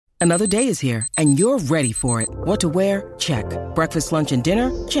Another day is here, and you're ready for it. What to wear? Check. Breakfast, lunch, and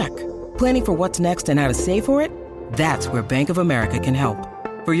dinner? Check. Planning for what's next and how to save for it? That's where Bank of America can help.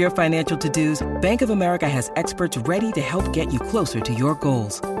 For your financial to-dos, Bank of America has experts ready to help get you closer to your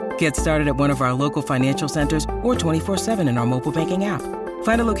goals. Get started at one of our local financial centers or 24/7 in our mobile banking app.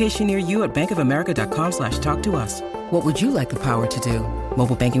 Find a location near you at bankofamerica.com/talktous. What would you like the power to do?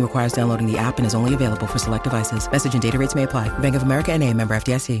 Mobile banking requires downloading the app and is only available for select devices. Message and data rates may apply. Bank of America N.A., member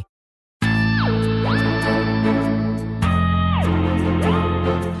FDIC.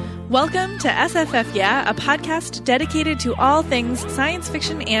 Welcome to SFF Yeah, a podcast dedicated to all things science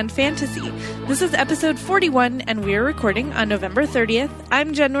fiction and fantasy. This is episode 41, and we're recording on November 30th.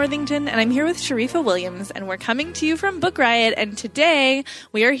 I'm Jen Northington, and I'm here with Sharifa Williams, and we're coming to you from Book Riot, and today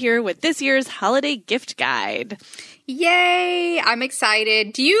we are here with this year's holiday gift guide. Yay! I'm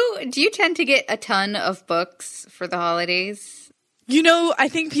excited. Do you tend to get a ton of books for the holidays? You know, I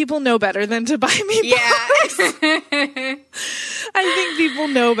think people know better than to buy me books. Yeah. I think people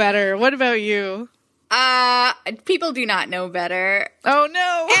know better. What about you? People do not know better. Oh,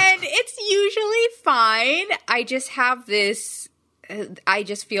 no. And it's usually fine. I just have this... I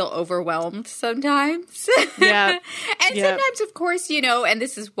just feel overwhelmed sometimes. Yeah. And sometimes, of course, you know, and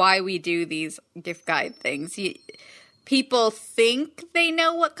this is why we do these gift guide things. People think they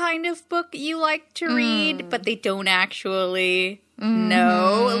know what kind of book you like to read, but they don't actually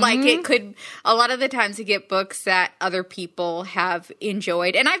know. Like, it could, a lot of the times you get books that other people have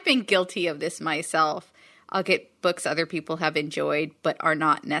enjoyed. And I've been guilty of this myself. I'll get books other people have enjoyed, but are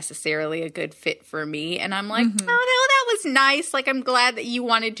not necessarily a good fit for me. And I'm like, oh, no, that was nice. Like, I'm glad that you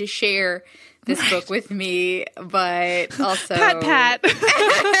wanted to share this book with me, but also... Pat.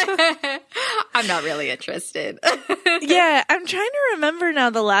 I'm not really interested. Yeah, I'm trying to remember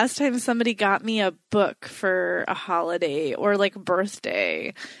now the last time somebody got me a book for a holiday or like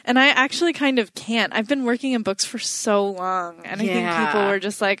birthday. And I actually kind of can't. I've been working in books for so long. And I think people were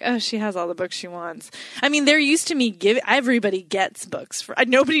just like, oh, she has all the books she wants. I mean, they're used to me everybody gets books.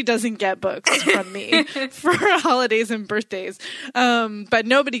 Nobody doesn't get books from me for holidays and birthdays. But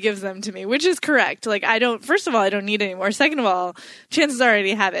nobody gives them to me, which is correct. Like, first of all, I don't need any more. Second of all, chances are I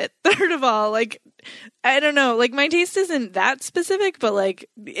already have it. Third of all, like, I don't know, like, my taste isn't that specific, but like,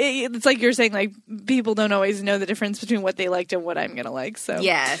 it's like you're saying, like, people don't always know the difference between what they liked and what I'm gonna like. So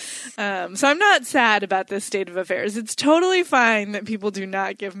yes. So I'm not sad about this state of affairs. It's totally fine that people do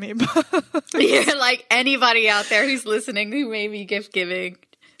not give me books. Yeah, like anybody out there who's listening who may be gift giving,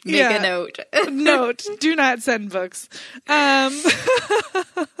 make a note. Note, do not send books.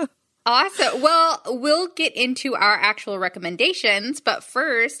 Awesome. Well, we'll get into our actual recommendations, but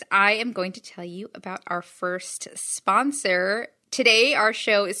first, I am going to tell you about our first sponsor. Today, our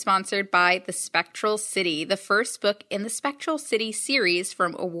show is sponsored by The Spectral City, the first book in the Spectral City series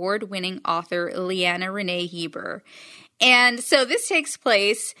from award-winning author Leanna Renee Heber. And so this takes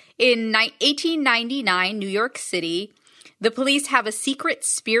place in 1899, New York City. The police have a secret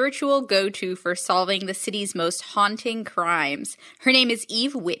spiritual go-to for solving the city's most haunting crimes. Her name is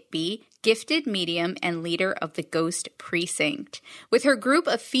Eve Whitby, gifted medium and leader of the Ghost Precinct. With her group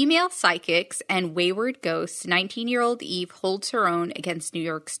of female psychics and wayward ghosts, 19-year-old Eve holds her own against New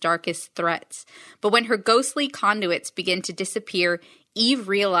York's darkest threats. But when her ghostly conduits begin to disappear, Eve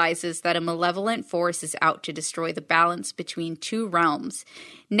realizes that a malevolent force is out to destroy the balance between two realms.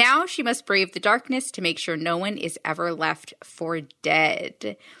 Now she must brave the darkness to make sure no one is ever left for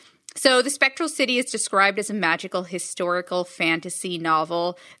dead. So The Spectral City is described as a magical historical fantasy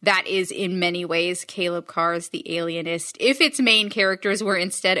novel that is in many ways Caleb Carr's The Alienist, if its main characters were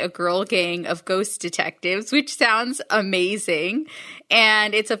instead a girl gang of ghost detectives, which sounds amazing.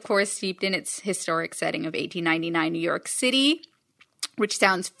 And it's, of course, steeped in its historic setting of 1899 New York City, which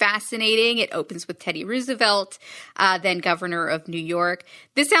sounds fascinating. It opens with Teddy Roosevelt, then governor of New York.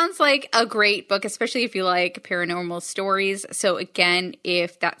 This sounds like a great book, especially if you like paranormal stories. So again,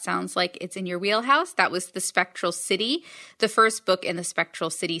 if that sounds like it's in your wheelhouse, that was The Spectral City, the first book in the Spectral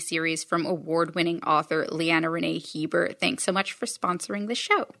City series from award-winning author Leanna Renee Heber. Thanks so much for sponsoring the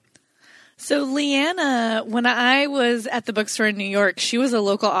show. So Leanna, when I was at the bookstore in New York, she was a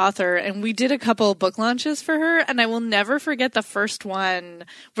local author, and we did a couple book launches for her, and I will never forget the first one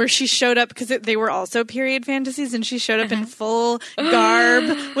where she showed up, because they were also period fantasies, and she showed up in full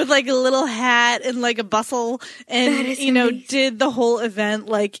garb with like a little hat and like a bustle, and did the whole event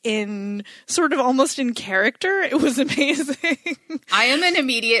like in sort of almost in character. It was amazing. I am an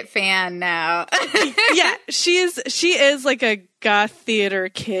immediate fan now. Yeah, she is like a goth theater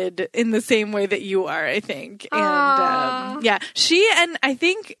kid in the same way that you are, I think. And yeah, she and I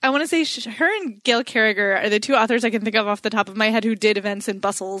think I want to say her and Gail Carriger are the two authors I can think of off the top of my head who did events in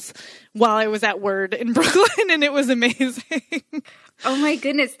Bustles while I was at Word in Brooklyn, and it was amazing. Oh my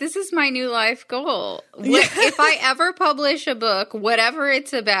goodness, this is my new life goal. If I ever publish a book, whatever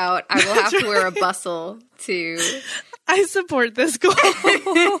it's about, I will have to wear a bustle to... I support this goal.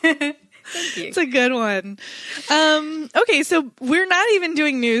 Thank you. It's a good one. Okay, so we're not even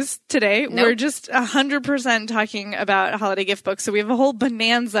doing news today. Nope. We're just 100% talking about holiday gift books. So we have a whole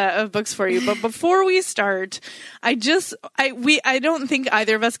bonanza of books for you. But before we start, I don't think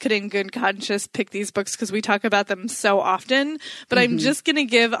either of us could in good conscience pick these books because we talk about them so often. But I'm just going to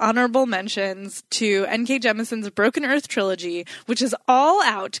give honorable mentions to N.K. Jemisin's Broken Earth trilogy, which is all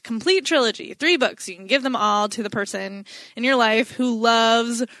out, complete trilogy, 3 books. You can give them all to the person in your life who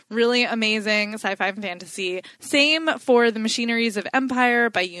loves really amazing sci-fi and fantasy. Same for The Machineries of Empire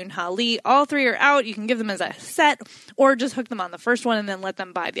by Yoon Ha Lee. All 3 are out. You can give them as a set or just hook them on the first one and then let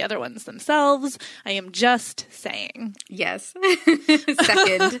them buy the other ones themselves. I am just saying. Yes.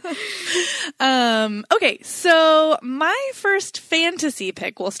 Second. Okay, so my first fantasy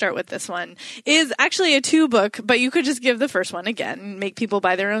pick, we'll start with this one, is actually a 2-book, but you could just give the first one again. Make people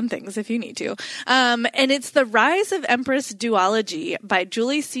buy their own things if you need to. And it's The Rise of Empress Duology by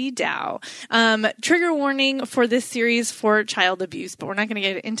Julie C. Dow. Trigger warning for this series for child abuse, but we're not going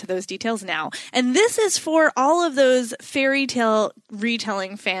to get into those details now. And this is for all of those fairy tale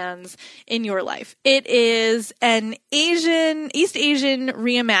retelling fans in your life. It is an East Asian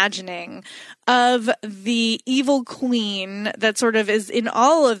reimagining of the evil queen that sort of is in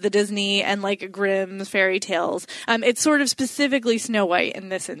all of the Disney and like Grimm's fairy tales. It's sort of specifically Snow White in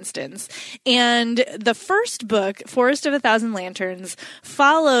this instance. And the first book, Forest of a Thousand Lanterns,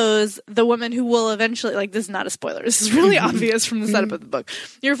 follows the woman who will eventually, like, this is not a spoiler. This is really obvious from the setup of the book.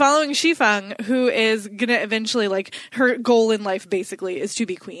 You're following Shifeng, who is going to eventually, like, her goal in life basically is to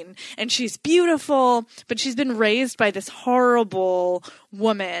be queen. And she's beautiful, but she's been raised by this horrible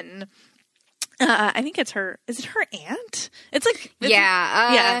woman. I think it's her. Is it her aunt? It's like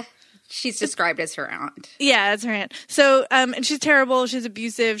yeah. She's described as her aunt. Yeah, it's her aunt. So, and she's terrible. She's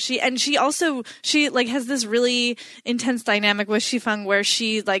abusive. She like has this really intense dynamic with Shifeng where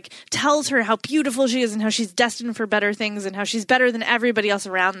she like tells her how beautiful she is and how she's destined for better things and how she's better than everybody else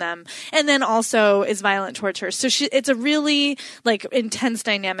around them. And then also is violent towards her. So it's a really like intense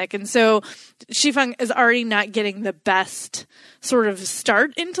dynamic. And so Shifeng is already not getting the best sort of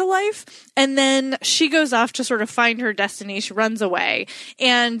start into life. And then she goes off to sort of find her destiny. She runs away.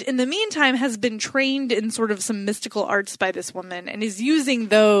 And in the meantime has been trained in sort of some mystical arts by this woman and is using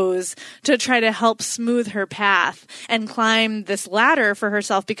those to try to help smooth her path and climb this ladder for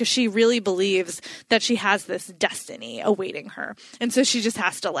herself because she really believes that she has this destiny awaiting her. And so she just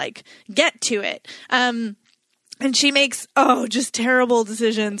has to like get to it. And she makes, just terrible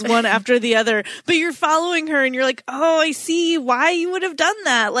decisions, one after the other. But you're following her and you're like, I see why you would have done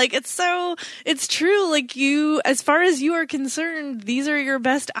that. Like, it's true. Like as far as you are concerned, these are your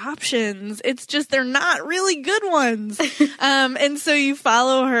best options. It's just, they're not really good ones. And so you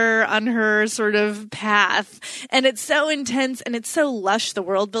follow her on her sort of path. And it's so intense and it's so lush. The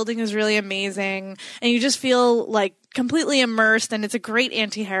world building is really amazing. And you just feel like completely immersed, and it's a great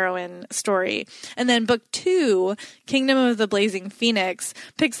anti-heroine story. And then book 2, Kingdom of the Blazing Phoenix,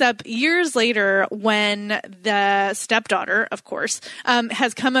 picks up years later when the stepdaughter, of course,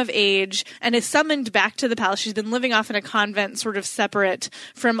 has come of age and is summoned back to the palace. She's been living off in a convent, sort of separate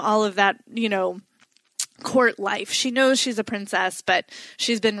from all of that, court life. She knows she's a princess, but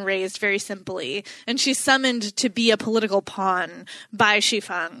she's been raised very simply. And she's summoned to be a political pawn by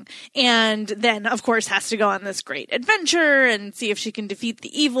Shifeng. And then, of course, has to go on this great adventure and see if she can defeat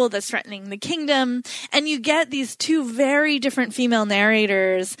the evil that's threatening the kingdom. And you get these 2 very different female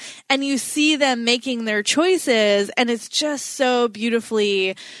narrators, and you see them making their choices, and it's just so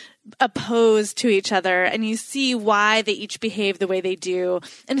beautifully opposed to each other, and you see why they each behave the way they do,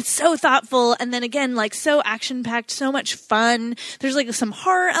 and it's so thoughtful, and then again, like, so action-packed, so much fun. There's like some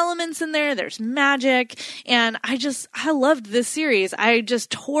horror elements in there's magic, and I loved this series. I just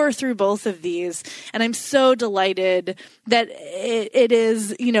tore through both of these, and I'm so delighted that it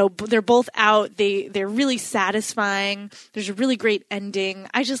is, they're both out. They're really satisfying. There's a really great ending.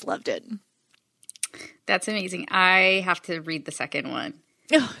 I just loved it. That's amazing. I have to read the second one.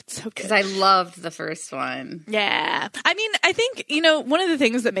 Oh, it's so good. Because I loved the first one. Yeah. I mean, I think, one of the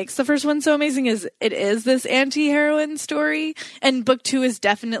things that makes the first one so amazing is it is this anti-heroine story, and book 2 is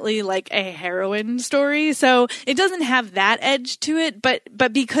definitely like a heroine story. So it doesn't have that edge to it, but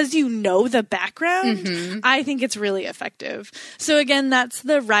because you know the background, I think it's really effective. So again, that's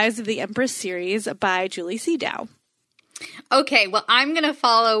the Rise of the Empress series by Julie C. Dow. Okay, well, I'm going to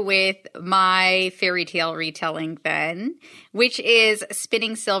follow with my fairy tale retelling then, which is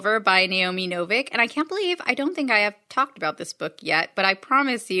Spinning Silver by Naomi Novik. And I can't believe, I don't think I have talked about this book yet, but I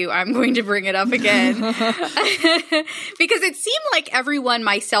promise you I'm going to bring it up again. Because it seemed like everyone,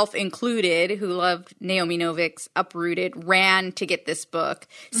 myself included, who loved Naomi Novik's Uprooted, ran to get this book,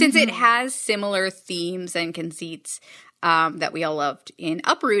 since it has similar themes and conceits that we all loved in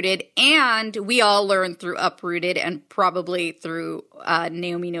Uprooted, and we all learned through Uprooted and probably through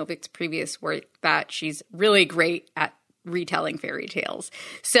Naomi Novik's previous work that she's really great at retelling fairy tales.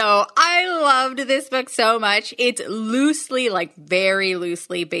 So I loved this book so much. It's loosely, like very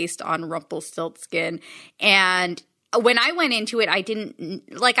loosely based on Rumpelstiltskin, and when I went into it, I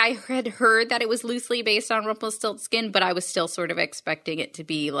had heard that it was loosely based on Rumpelstiltskin, but I was still sort of expecting it to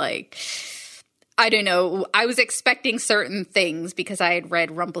be like, I don't know. I was expecting certain things because I had read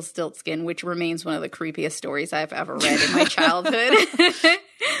Rumpelstiltskin, which remains one of the creepiest stories I've ever read in my childhood.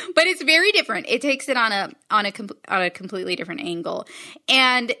 But it's very different. It takes it on a completely different angle.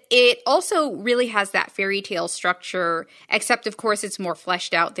 And it also really has that fairy tale structure, except of course it's more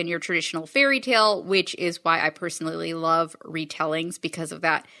fleshed out than your traditional fairy tale, which is why I personally love retellings, because of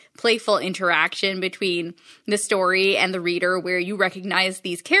that playful interaction between the story and the reader, where you recognize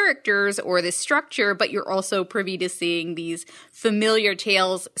these characters or this structure, but you're also privy to seeing these familiar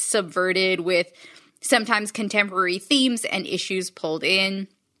tales subverted with sometimes contemporary themes and issues pulled in.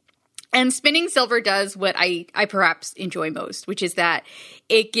 And Spinning Silver does what I perhaps enjoy most, which is that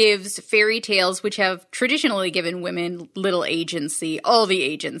it gives fairy tales, which have traditionally given women little agency, all the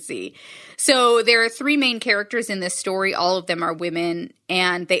agency. So there are 3 main characters in this story. All of them are women,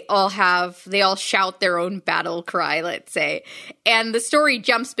 and they all shout their own battle cry, let's say. And the story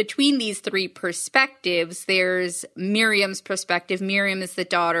jumps between these 3 perspectives. There's Miriam's perspective. Miriam is the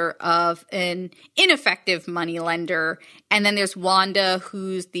daughter of an ineffective moneylender. And then there's Wanda,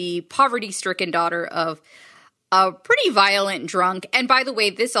 who's the poverty-stricken daughter of a pretty violent drunk. And by the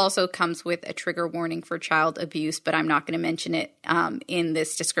way, this also comes with a trigger warning for child abuse, but I'm not going to mention it in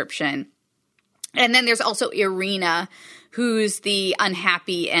this description. And then there's also Irina, who's the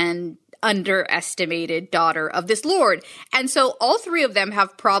unhappy and underestimated daughter of this lord. And so all 3 of them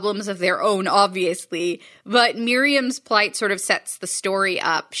have problems of their own, obviously, but Miriam's plight sort of sets the story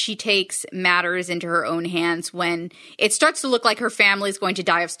up. She takes matters into her own hands when it starts to look like her family is going to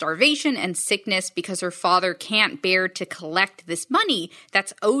die of starvation and sickness because her father can't bear to collect this money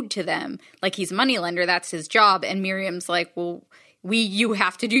that's owed to them. Like, he's a moneylender, that's his job. And Miriam's like, well, you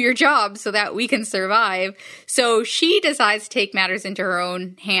have to do your job so that we can survive. So she decides to take matters into her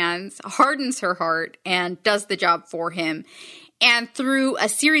own hands, hardens her heart, and does the job for him. And through a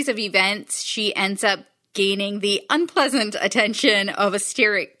series of events, she ends up gaining the unpleasant attention of a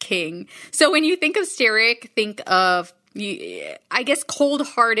Styric king. So when you think of Styric, think of, I guess,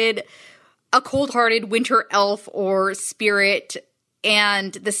 a cold-hearted winter elf or spirit.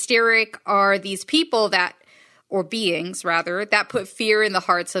 And the Styric are these people or beings rather, that put fear in the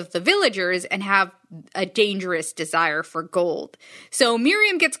hearts of the villagers and have a dangerous desire for gold. So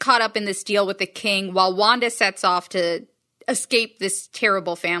Miriam gets caught up in this deal with the king while Wanda sets off to escape this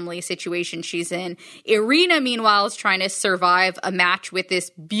terrible family situation she's in. Irina, meanwhile, is trying to survive a match with this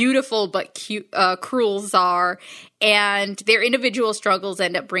beautiful but cruel czar, and their individual struggles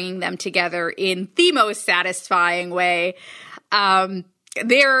end up bringing them together in the most satisfying way.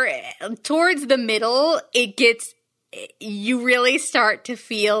 Towards the middle, you really start to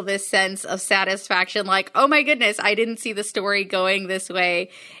feel this sense of satisfaction, like, oh my goodness, I didn't see the story going this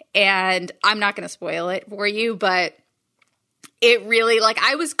way. And I'm not going to spoil it for you, but it really,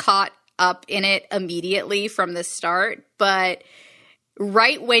 I was caught up in it immediately from the start, but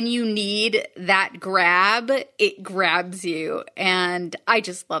right when you need that grab, it grabs you. And I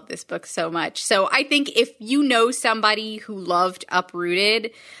just love this book so much. So I think if you know somebody who loved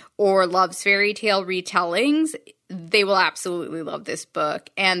Uprooted or loves fairy tale retellings, they will absolutely love this book.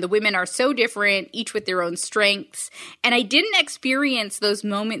 And the women are so different, each with their own strengths. And I didn't experience those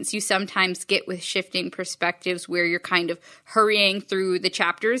moments you sometimes get with shifting perspectives where you're kind of hurrying through the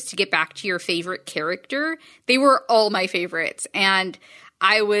chapters to get back to your favorite character. They were all my favorites. And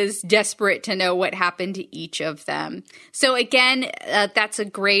I was desperate to know what happened to each of them. So again, I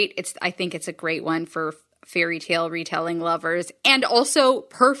think it's a great one for fairy tale retelling lovers, and also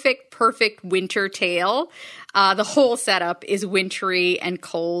perfect winter tale. The whole setup is wintry and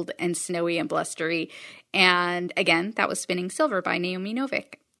cold and snowy and blustery. And again, that was Spinning Silver by Naomi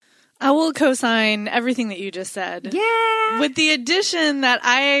Novik. I will co-sign everything that you just said. Yeah. With the addition that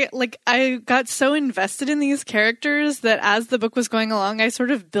I got so invested in these characters that as the book was going along, I sort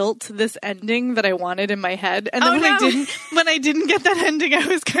of built this ending that I wanted in my head. And then when I didn't get that ending, I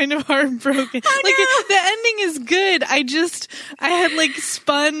was kind of heartbroken. The ending is good. I had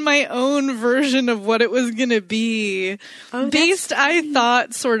spun my own version of what it was going to be based, I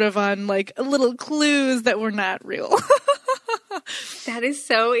thought, sort of on little clues that were not real. That is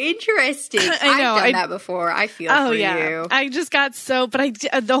so interesting. I know. I've done that before. I feel for you. I just got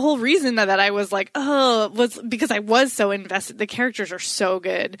the whole reason that I was was because I was so invested. The characters are so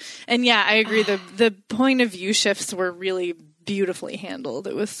good. And yeah, I agree. The point of view shifts were really beautifully handled.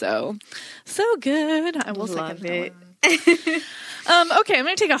 It was so good. I will second it. Okay, I'm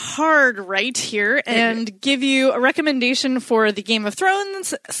going to take a hard right here and give you a recommendation for the Game of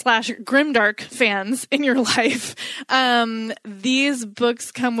Thrones / Grimdark fans in your life. These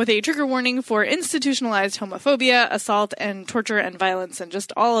books come with a trigger warning for institutionalized homophobia, assault, and torture and violence, and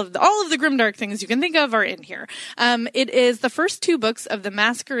just all of the Grimdark things you can think of are in here. It is the first 2 books of the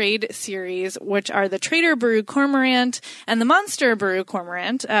Masquerade series, which are The Traitor Baru Cormorant and The Monster Baru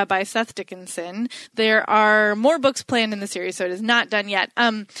Cormorant by Seth Dickinson. There are more books planned in the series, so it is not done yet.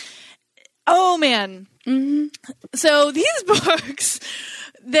 Oh man. Mm-hmm. So these books,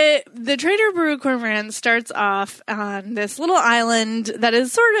 the Traitor Baru Cormorant starts off on this little island that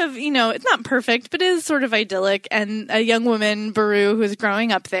is sort of, it's not perfect, but is sort of idyllic, and a young woman, Baru, who's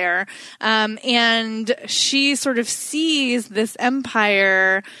growing up there, and she sort of sees this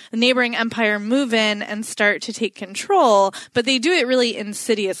empire, the neighboring empire, move in and start to take control, but they do it really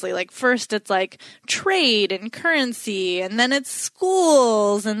insidiously. First it's trade and currency, and then it's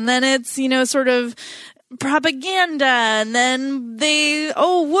schools, and then it's, sort of propaganda, and then they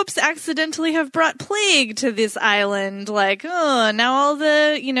accidentally have brought plague to this island, now all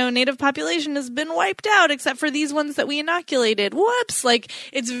the native population has been wiped out except for these ones that we inoculated. Whoops.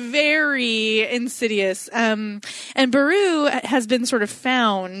 It's very insidious. And Baru has been sort of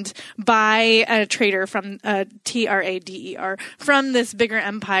found by a trader from Trader from this bigger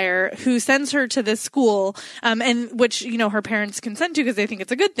empire, who sends her to this school, and which her parents consent to because they think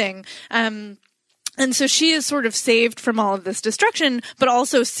it's a good thing. And so she is sort of saved from all of this destruction, but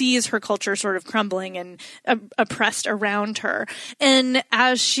also sees her culture sort of crumbling and oppressed around her. And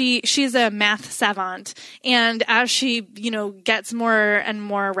as she's a math savant, and as she, gets more and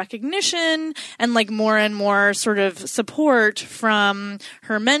more recognition and more and more sort of support from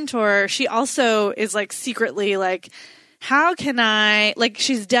her mentor, she also is secretly how can I,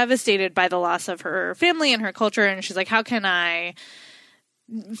 she's devastated by the loss of her family and her culture, and she's how can I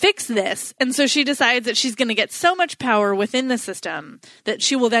fix this? And so she decides that she's going to get so much power within the system that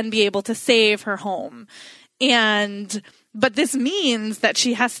she will then be able to save her home. But this means that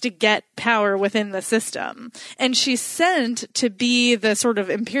she has to get power within the system. And she's sent to be the sort of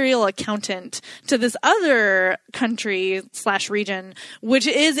imperial accountant to this other country / region, which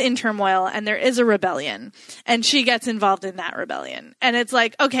is in turmoil, and there is a rebellion. And she gets involved in that rebellion. And it's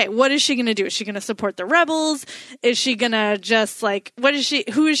okay, what is she going to do? Is she going to support the rebels? Is she going to just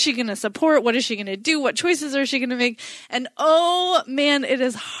who is she going to support? What is she going to do? What choices are she going to make? And oh man, it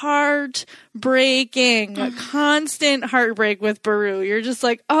is heartbreaking. Constant heartbreak with Baru. You're just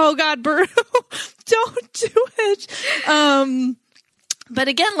oh God, Baru, don't do it. But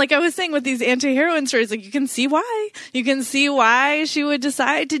again, I was saying with these anti-heroine stories, you can see why. You can see why she would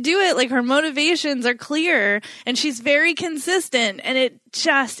decide to do it. Her motivations are clear, and she's very consistent, and it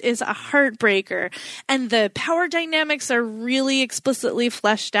just is a heartbreaker. And the power dynamics are really explicitly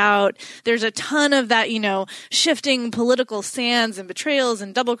fleshed out. There's a ton of that, shifting political sands and betrayals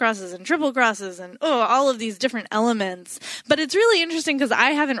and double crosses and triple crosses and all of these different elements. But it's really interesting because I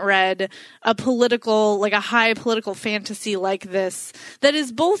haven't read a political, a high political fantasy like this that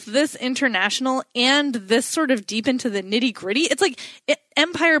is both this international and this sort of deep into the nitty gritty. It's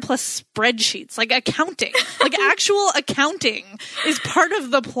Empire plus spreadsheets, accounting, actual accounting is part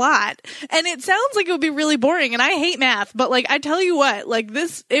of the plot. And it sounds like it would be really boring, and I hate math, but I tell you what,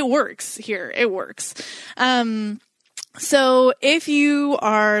 this, it works here. It works. So if you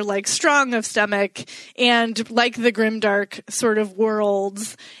are like strong of stomach and like the grimdark sort of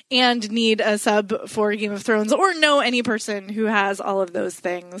worlds and need a sub for Game of Thrones or know any person who has all of those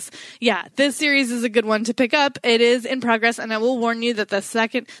things, yeah, this series is a good one to pick up. It is in progress, and I will warn you that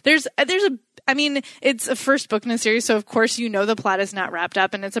it's a first book in a series, so of course you know the plot is not wrapped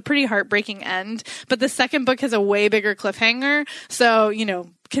up, and it's a pretty heartbreaking end. But the second book has a way bigger cliffhanger, so,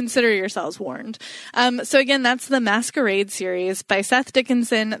 consider yourselves warned. So again, that's the Masquerade series by Seth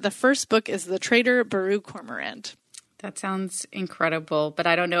Dickinson. The first book is The Traitor, Baru Cormorant. That sounds incredible, but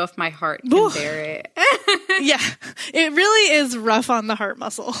I don't know if my heart can bear it. Yeah, it really is rough on the heart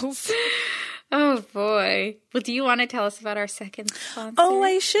muscles. Oh, boy. Well, do you want to tell us about our second sponsor? Oh,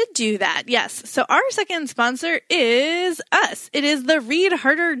 I should do that. Yes. So our second sponsor is us. It is the Read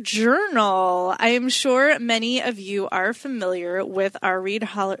Harder Journal. I am sure many of you are familiar with our Read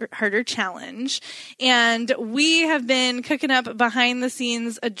Harder Challenge. And we have been cooking up behind the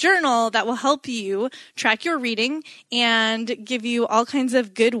scenes a journal that will help you track your reading and give you all kinds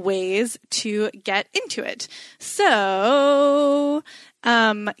of good ways to get into it. So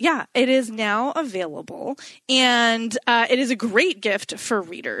it is now available, and it is a great gift for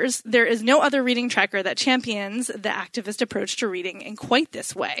readers. There is no other reading tracker that champions the activist approach to reading in quite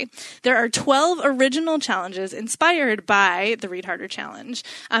this way. There are 12 original challenges inspired by the Read Harder Challenge,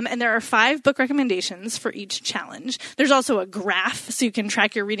 and there are 5 book recommendations for each challenge. There's also a graph, so you can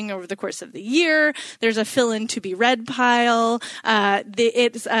track your reading over the course of the year. There's a fill-in to be read pile.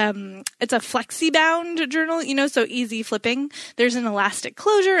 It's a flexi-bound journal, so easy flipping. There's an elastic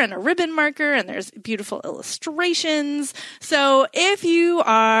closure and a ribbon marker, and there's beautiful illustrations. So if you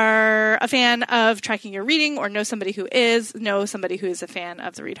are a fan of tracking your reading or know somebody who is a fan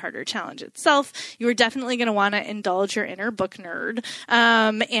of the Read Harder Challenge itself, you are definitely going to want to indulge your inner book nerd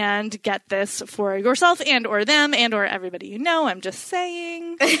and get this for yourself and or them and or everybody you know. I'm just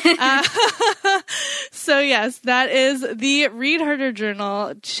saying. So yes, that is the Read Harder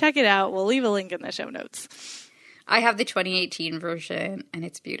Journal. Check it out. We'll leave a link in the show notes. I have the 2018 version, and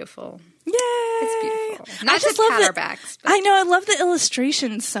it's beautiful. Yay! It's beautiful. Not just paperbacks. I know. I love the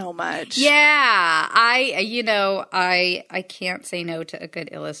illustrations so much. Yeah. I can't say no to a good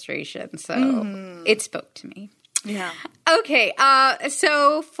illustration, so it spoke to me. Yeah. Okay.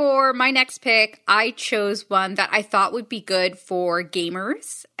 So for my next pick, I chose one that I thought would be good for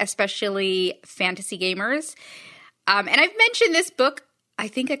gamers, especially fantasy gamers. And I've mentioned this book I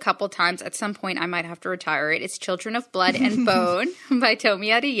think a couple times. At some point I might have to retire it. It's Children of Blood and Bone by Tomi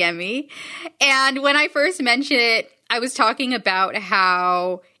Adeyemi. And when I first mentioned it, I was talking about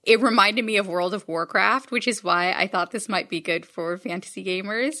how it reminded me of World of Warcraft, which is why I thought this might be good for fantasy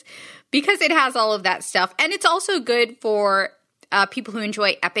gamers, because it has all of that stuff. And it's also good for people who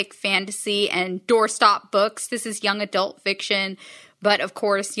enjoy epic fantasy and doorstop books. This is young adult fiction. But of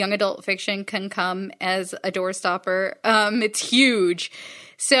course, young adult fiction can come as a doorstopper. It's huge.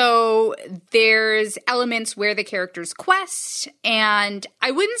 So there's elements where the characters quest, and I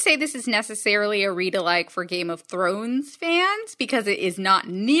wouldn't say this is necessarily a read-alike for Game of Thrones fans, because it is not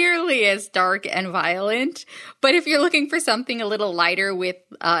nearly as dark and violent. But if you're looking for something a little lighter with,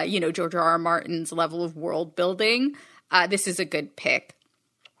 George R.R. Martin's level of world building, this is a good pick.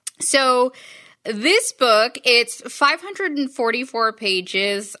 So this book, it's 544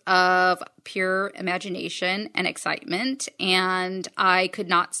 pages of pure imagination and excitement, and I could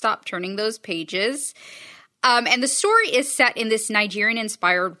not stop turning those pages. And the story is set in this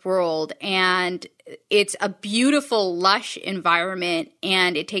Nigerian-inspired world, and it's a beautiful, lush environment,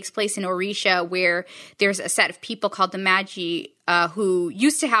 and it takes place in Orisha, where there's a set of people called the Magi who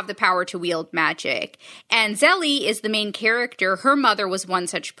used to have the power to wield magic. And Zeli is the main character. Her mother was one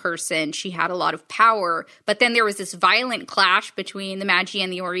such person. She had a lot of power, but then there was this violent clash between the Magi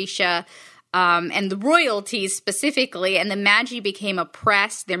and the Orisha, and the royalties specifically, and the Magi became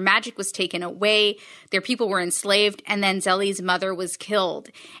oppressed. Their magic was taken away. Their people were enslaved, and then Zeli's mother was killed.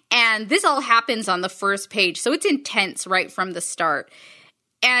 And this all happens on the first page, so it's intense right from the start.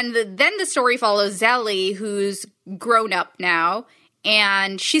 And then the story follows Zeli, who's grown up now,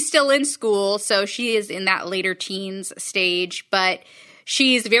 and she's still in school, so she is in that later teens stage, but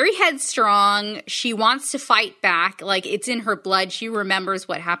she's very headstrong. She wants to fight back. Like, it's in her blood. She remembers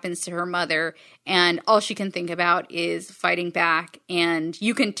what happens to her mother, and all she can think about is fighting back. And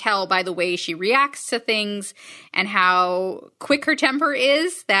you can tell by the way she reacts to things and how quick her temper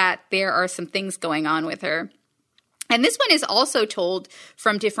is that there are some things going on with her. And this one is also told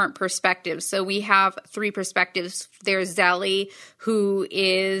from different perspectives. So we have 3 perspectives. There's Zeli, who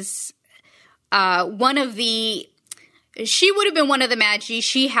is one of the she would have been one of the Magi.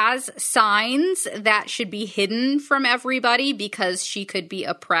 She has signs that should be hidden from everybody because she could be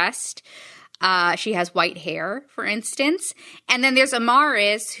oppressed. She has white hair, for instance. And then there's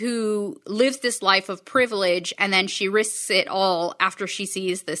Amaris, who lives this life of privilege, and then she risks it all after she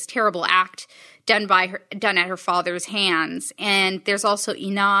sees this terrible act done at her father's hands. And there's also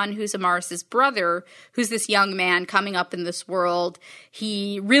Inan, who's Amaris's brother, who's this young man coming up in this world.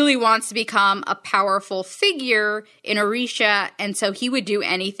 He really wants to become a powerful figure in Orisha, and so he would do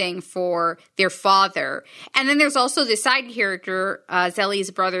anything for their father. And then there's also this side character,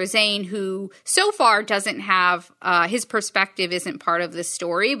 Zeli's brother Zane, who so far doesn't have his perspective isn't part of the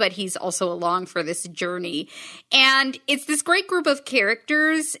story, but he's also along for this journey. And it's this great group of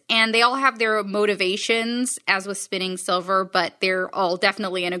characters, and they all have their motivations, as with Spinning Silver, but they're all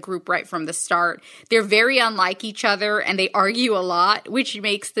definitely in a group right from the start. They're very unlike each other, and they argue a lot, which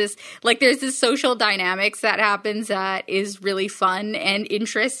makes this, like, there's this social dynamics that happens that is really fun and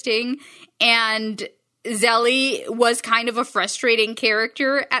interesting. And Zeli was kind of a frustrating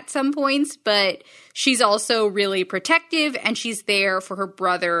character at some points, but she's also really protective, and she's there for her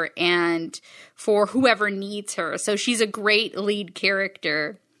brother and for whoever needs her. So she's a great lead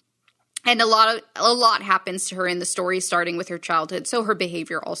character. And a lot happens to her in the story, starting with her childhood, so her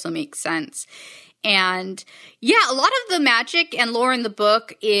behavior also makes sense. And yeah, a lot of the magic and lore in the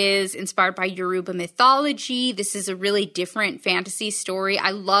book is inspired by Yoruba mythology. This is a really different fantasy story. I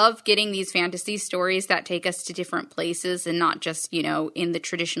love getting these fantasy stories that take us to different places and not just, in the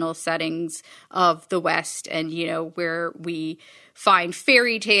traditional settings of the West and, where we find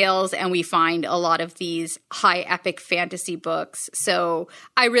fairy tales and we find a lot of these high epic fantasy books. So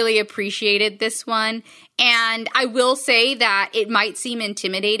I really appreciated this one. And I will say that it might seem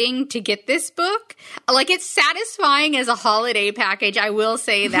intimidating to get this book. Like, it's satisfying as a holiday package. I will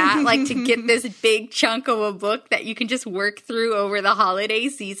say that, like, to get this big chunk of a book that you can just work through over the holiday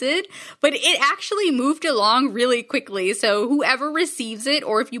season. But it actually moved along really quickly. So whoever receives it,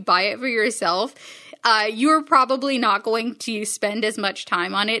 or if you buy it for yourself, you're probably not going to spend as much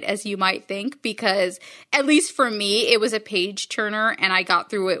time on it as you might think, because at least for me, it was a page turner and I got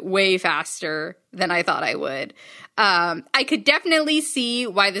through it way faster than I thought I would. I could definitely see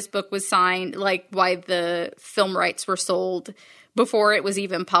why this book was signed, like why the film rights were sold before it was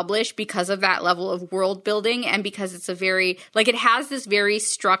even published, because of that level of world building, and because it's it has this very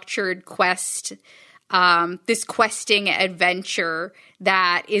structured quest, this questing adventure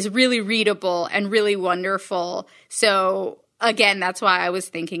that is really readable and really wonderful. So again, that's why I was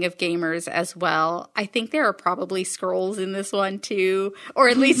thinking of gamers as well. I think there are probably scrolls in this one too, or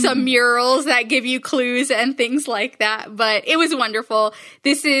at least some murals that give you clues and things like that. But it was wonderful.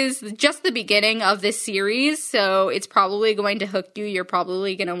 This is just the beginning of this series, so it's probably going to hook you. You're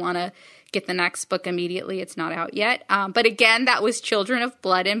probably going to want to get the next book immediately. It's not out yet. But again, that was Children of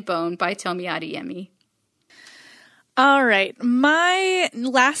Blood and Bone by Tomi Adeyemi. All right. My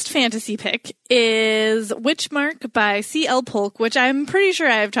last fantasy pick is Witchmark by C.L. Polk, which I'm pretty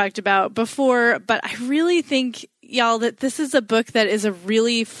sure I've talked about before, but I really think, y'all, that this is a book that is a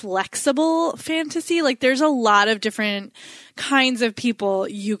really flexible fantasy. Like, there's a lot of different kinds of people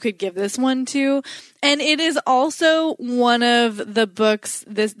you could give this one to. And it is also one of the books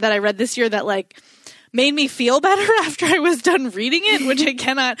that I read this year that, like, made me feel better after I was done reading it, which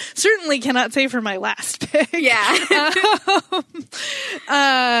I certainly cannot say for my last pick. Yeah.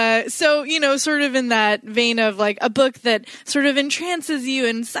 So, sort of in that vein of like a book that sort of entrances you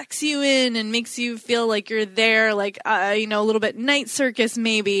and sucks you in and makes you feel like you're there, like, a little bit Night Circus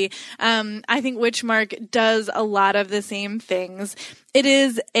maybe. I think Witchmark does a lot of the same things. It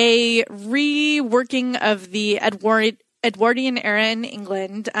is a reworking of the Edwardian era in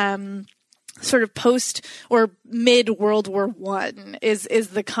England, sort of post or mid World War I is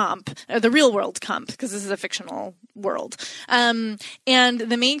the comp, the real world comp, because this is a fictional world. And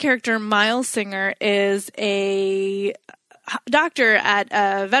the main character, Miles Singer, is a doctor at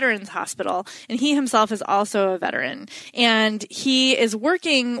a veterans hospital, and he himself is also a veteran. And he is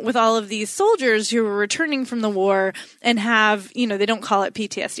working with all of these soldiers who are returning from the war and have, they don't call it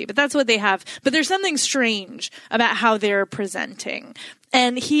PTSD, but that's what they have. But there's something strange about how they're presenting.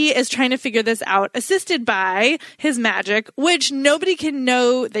 And he is trying to figure this out, assisted by his magic, which nobody can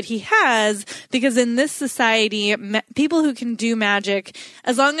know that he has, because in this society, people who can do magic,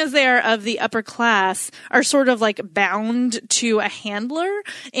 as long as they are of the upper class, are sort of like bound to a handler.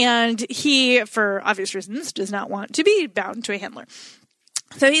 And he, for obvious reasons, does not want to be bound to a handler.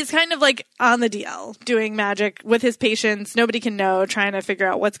 So he's kind of like on the DL, doing magic with his patients. Nobody can know, trying to figure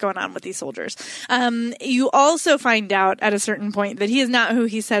out what's going on with these soldiers. You also find out at a certain point that he is not who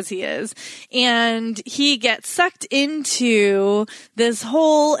he says he is. And he gets sucked into this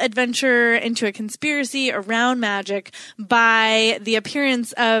whole adventure, into a conspiracy around magic by the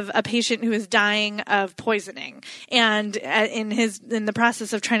appearance of a patient who is dying of poisoning. And in the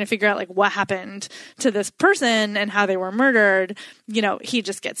process of trying to figure out like what happened to this person and how they were murdered, you know, he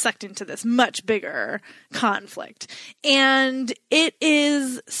just gets sucked into this much bigger conflict. And it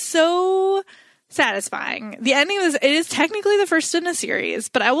is so satisfying. The ending it is technically the first in a series,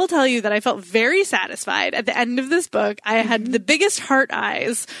 but I will tell you that I felt very satisfied at the end of this book. I had the biggest heart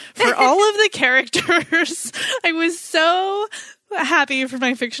eyes for all of the characters. I was so happy for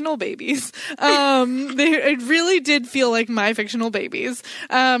my fictional babies. It really did feel like my fictional babies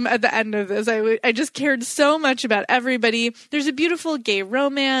at the end of this. I just cared so much about everybody. There's a beautiful gay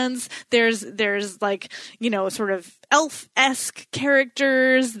romance. There's like, you know, sort of elf-esque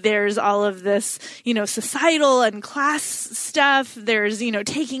characters. There's all of this, you know, societal and class stuff. There's, you know,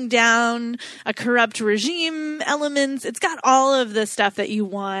 taking down a corrupt regime elements. It's got all of the stuff that you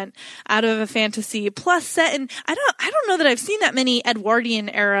want out of a fantasy, plus set in, I don't know that I've seen that many Edwardian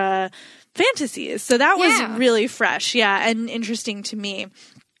era fantasies. So that was really fresh. Yeah. And interesting to me.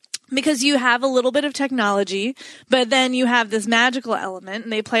 Because you have a little bit of technology, but then you have this magical element,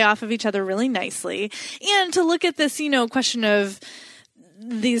 and they play off of each other really nicely. And to look at this, you know, question of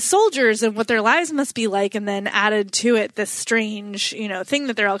these soldiers and what their lives must be like, and then added to it this strange, you know, thing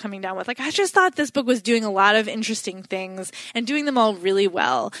that they're all coming down with. Like, I just thought this book was doing a lot of interesting things and doing them all really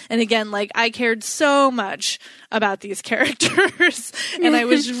well. And again, like, I cared so much about these characters and I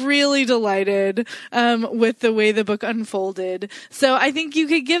was really delighted with the way the book unfolded. So I think you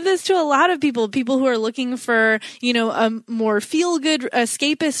could give this to a lot of people who are looking for, you know, a more feel-good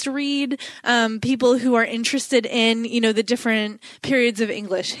escapist read, people who are interested in, you know, the different periods of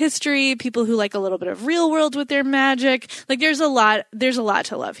English history, people who like a little bit of real world with their magic. Like, there's a lot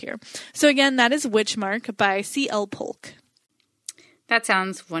to love here. So again, that is Witchmark by C.L. Polk. That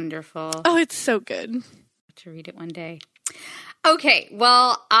sounds wonderful. Oh, it's so good. To read it one day. Okay,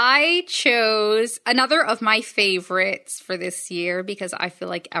 well, I chose another of my favorites for this year because I feel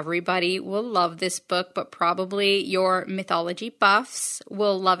like everybody will love this book, but probably your mythology buffs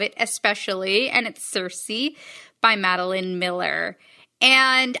will love it especially, and it's Circe by Madeline Miller.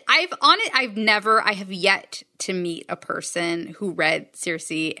 And I have yet to meet a person who read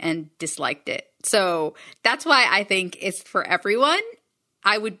Circe and disliked it. So that's why I think it's for everyone.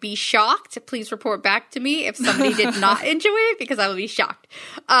 I would be shocked. Please report back to me if somebody did not enjoy it, because I would be shocked.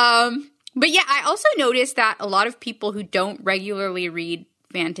 But yeah, I also noticed that a lot of people who don't regularly read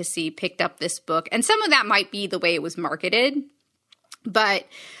fantasy picked up this book. And some of that might be the way it was marketed. But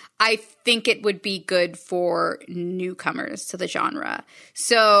I think it would be good for newcomers to the genre.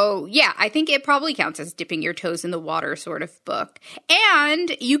 So yeah, I think it probably counts as dipping your toes in the water sort of book.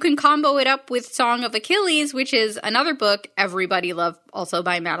 And you can combo it up with Song of Achilles, which is another book everybody loved, also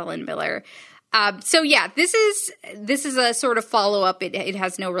by Madeline Miller. So yeah, this is a sort of follow-up. It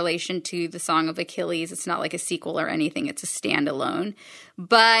has no relation to the Song of Achilles. It's not like a sequel or anything. It's a standalone.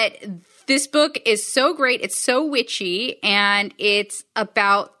 But this book is so great. It's so witchy, and it's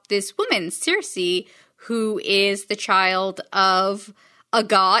about this woman, Circe, who is the child of a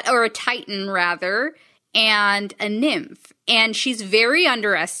god, or a titan rather, and a nymph. And she's very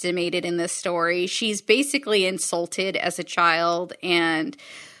underestimated in this story. She's basically insulted as a child, and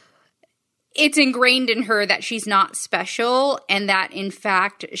it's ingrained in her that she's not special, and that in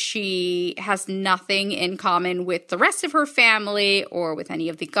fact she has nothing in common with the rest of her family or with any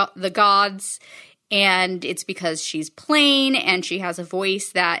of the gods. And it's because she's plain and she has a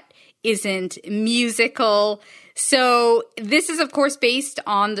voice that isn't musical. So this is, of course, based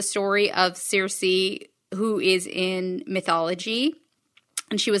on the story of Circe, who is in mythology.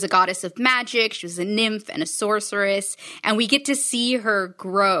 And she was a goddess of magic. She was a nymph and a sorceress. And we get to see her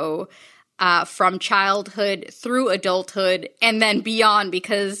grow from childhood through adulthood and then beyond,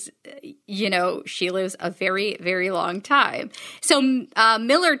 because, you know, she lives a very, very long time. So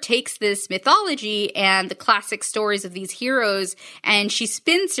Miller takes this mythology and the classic stories of these heroes, and she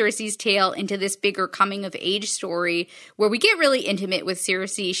spins Circe's tale into this bigger coming-of-age story where we get really intimate with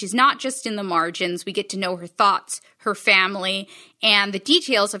Circe. She's not just in the margins. We get to know her thoughts, her family, and the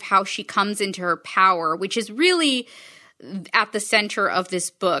details of how she comes into her power, which is really at the center of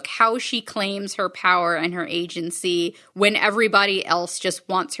this book, how she claims her power and her agency when everybody else just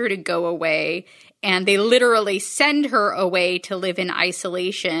wants her to go away. and they literally send her away to live in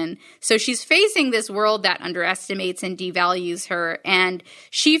isolation. So she's facing this world that underestimates and devalues her, and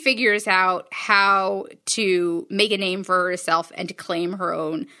she figures out how to make a name for herself and to claim her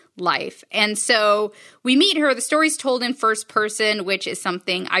own life. And so we meet her. The story's told in first person, which is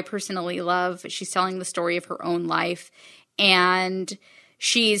something I personally love. She's telling the story of her own life, and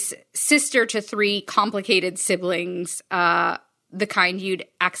she's sister to 3 complicated siblings, the kind you'd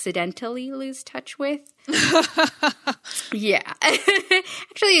accidentally lose touch with. Yeah.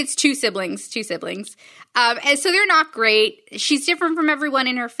 Actually, it's 2 siblings. And so they're not great. She's different from everyone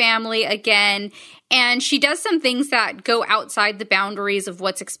in her family again. And she does some things that go outside the boundaries of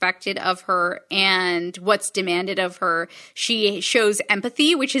what's expected of her and what's demanded of her. She shows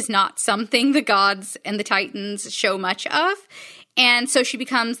empathy, which is not something the gods and the Titans show much of. And so she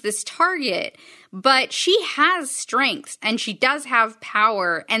becomes this target. But she has strengths and she does have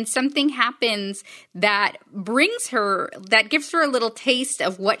power, and something happens that gives her a little taste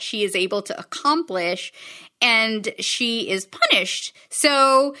of what she is able to accomplish, and she is punished.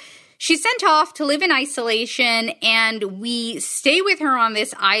 So she's sent off to live in isolation, and we stay with her on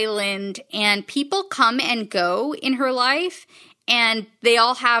this island, and people come and go in her life. And they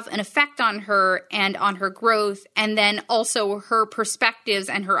all have an effect on her and on her growth. And then also her perspectives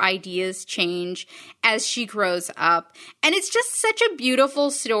and her ideas change as she grows up. And it's just such a beautiful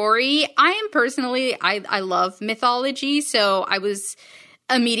story. I love mythology, so I was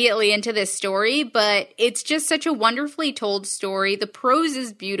immediately into this story. But it's just such a wonderfully told story. The prose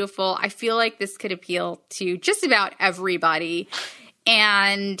is beautiful. I feel like this could appeal to just about everybody.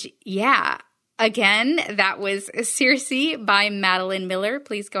 And yeah. Again, that was Circe by Madeline Miller.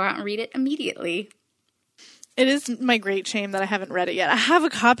 Please go out and read it immediately. It is my great shame that I haven't read it yet. I have a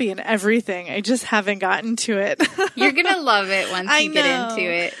copy and everything. I just haven't gotten to it. You're going to love it once you get into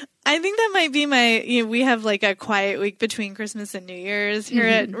it. I think that might be we have like a quiet week between Christmas and New Year's here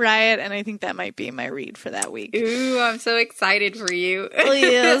at Riot, and I think that might be my read for that week. Ooh, I'm so excited for you.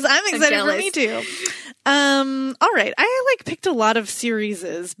 Please, I'm excited for me too. All right. I picked a lot of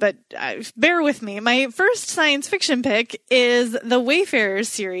series, but bear with me. My first science fiction pick is the Wayfarers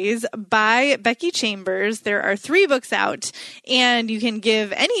series by Becky Chambers. There are 3 books out, and you can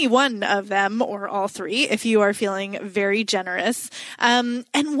give any one of them or all 3 if you are feeling very generous. And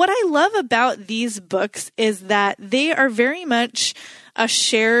what I love about these books is that they are very much a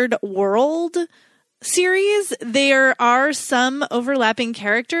shared world series. There are some overlapping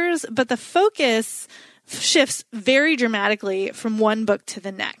characters, but the focus shifts very dramatically from one book to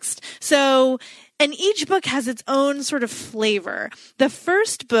the next. So, and each book has its own sort of flavor. The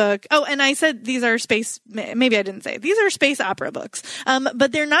first book, and I said these are maybe I didn't say, these are space opera books.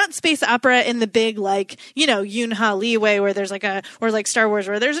 But they're not space opera in the big, Yoon-Ha Lee way where there's or like Star Wars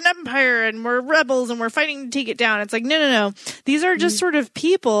where there's an empire and we're rebels and we're fighting to take it down. It's like, no. These are just sort of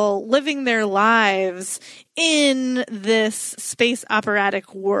people living their lives in this space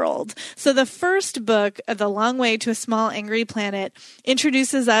operatic world. So the first book, The Long Way to a Small Angry Planet,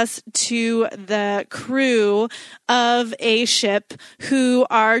 introduces us to the crew of a ship who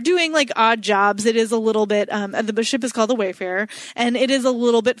are doing odd jobs. It is a little bit, the ship is called the Wayfarer, and it is a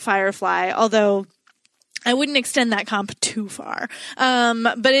little bit Firefly, although I wouldn't extend that comp too far.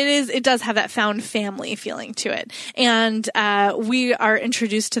 But it does have that found family feeling to it. And, we are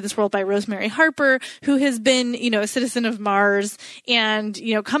introduced to this world by Rosemary Harper, who has been, a citizen of Mars and,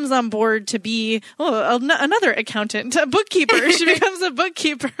 comes on board to be, another accountant, a bookkeeper. She becomes a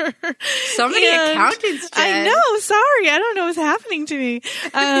bookkeeper. So many accountants, Jen. I know. Sorry. I don't know what's happening to me.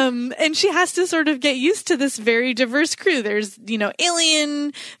 And she has to sort of get used to this very diverse crew. There's,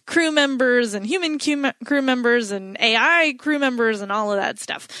 alien crew members and human crew members and AI crew members and all of that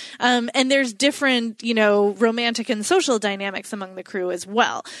stuff. And there's different, romantic and social dynamics among the crew as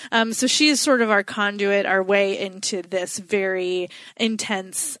well. So she is sort of our conduit, our way into this very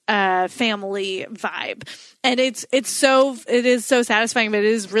intense family vibe. And it is so satisfying, but it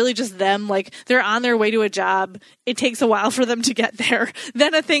is really just them. They're on their way to a job. It takes a while for them to get there.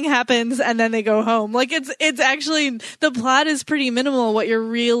 Then a thing happens and then they go home. It's actually, the plot is pretty minimal. What you're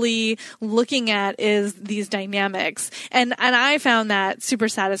really looking at is these dynamics. And I found that super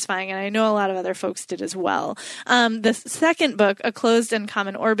satisfying. And I know a lot of other folks did as well. The second book, A Closed and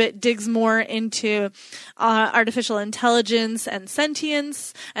Common Orbit, digs more into artificial intelligence and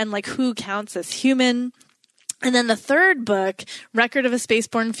sentience and who counts as human. And then the third book, Record of a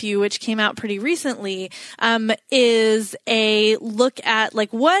Spaceborne Few, which came out pretty recently, is a look at,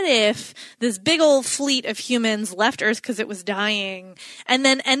 like, what if this big old fleet of humans left Earth because it was dying and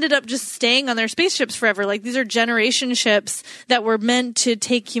then ended up just staying on their spaceships forever? Like, these are generation ships that were meant to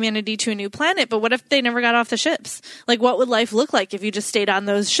take humanity to a new planet, but what if they never got off the ships? Like, what would life look like if you just stayed on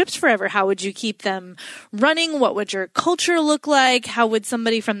those ships forever? How would you keep them running? What would your culture look like? How would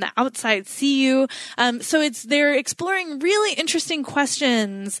somebody from the outside see you? So they're exploring really interesting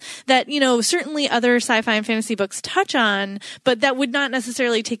questions that, you know, certainly other sci-fi and fantasy books touch on, but that would not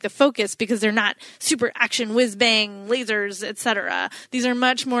necessarily take the focus because they're not super action, whiz bang, lasers, etc. These are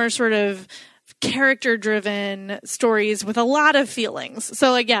much more sort of character-driven stories with a lot of feelings.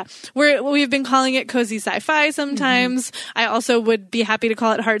 So, like, yeah, we've been calling it cozy sci-fi sometimes. I also would be happy to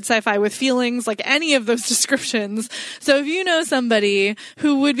call it hard sci-fi with feelings, like any of those descriptions. So if you know somebody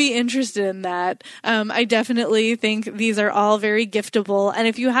who would be interested in that, I definitely think these are all very giftable. And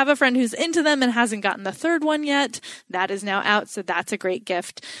if you have a friend who's into them and hasn't gotten the third one yet, that is now out. So that's a great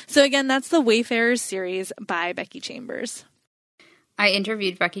gift. So again, that's the Wayfarers series by Becky Chambers. I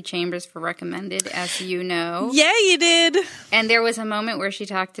interviewed Becky Chambers for Recommended, as you know. Yeah, you did. And there was a moment where she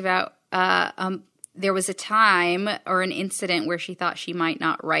talked about there was a time or an incident where she thought she might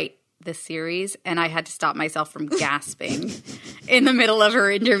not write the series, and I had to stop myself from gasping in the middle of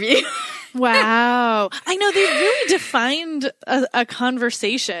her interview. Wow. I know they've really defined a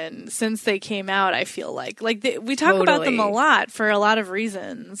conversation since they came out, I feel like. Like, we talk about them a lot for a lot of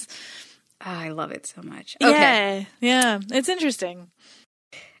reasons. Oh, I love it so much. Okay. Yeah. It's interesting.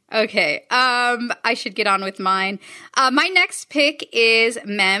 Okay. I should get on with mine. My next pick is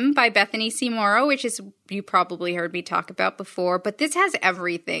Mem by Bethany C. Morrow, which is, you probably heard me talk about before, but this has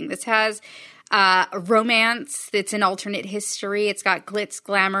everything. This has romance. It's an alternate history. It's got glitz,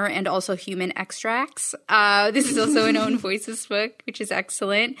 glamour, and also human extracts. This is also an Own Voices book, which is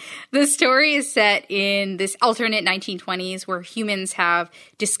excellent. The story is set in this alternate 1920s where humans have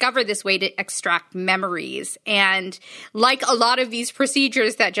discovered this way to extract memories. And like a lot of these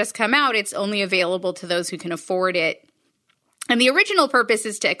procedures that just come out, it's only available to those who can afford it. And the original purpose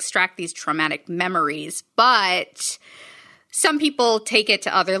is to extract these traumatic memories, but some people take it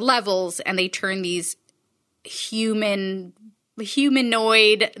to other levels and they turn these humanoid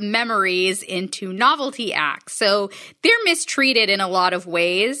memories into novelty acts. So they're mistreated in a lot of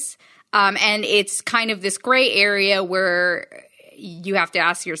ways. And it's kind of this gray area where you have to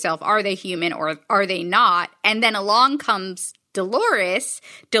ask yourself, are they human or are they not? And then along comes Dolores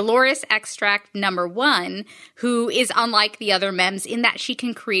Extract number 1, who is unlike the other mems in that she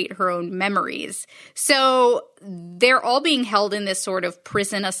can create her own memories. So they're all being held in this sort of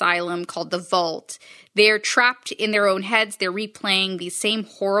prison asylum called the Vault. They're trapped in their own heads. They're replaying these same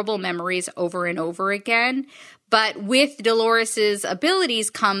horrible memories over and over again. But with Dolores's abilities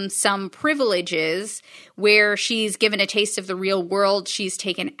come some privileges where she's given a taste of the real world. She's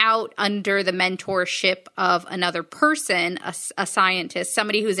taken out under the mentorship of another person, a scientist,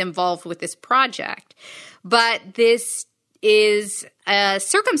 somebody who's involved with this project. But this is a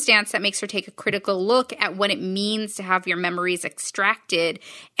circumstance that makes her take a critical look at what it means to have your memories extracted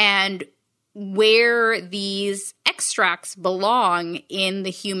and where these extracts belong in the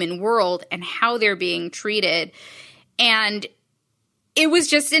human world and how they're being treated. And it was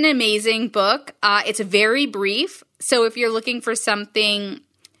just an amazing book. It's very brief. So if you're looking for something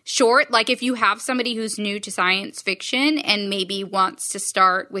short, like if you have somebody who's new to science fiction and maybe wants to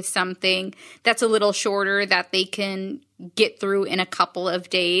start with something that's a little shorter that they can get through in a couple of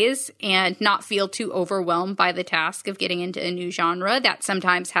days and not feel too overwhelmed by the task of getting into a new genre that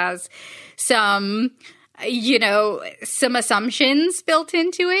sometimes has some assumptions built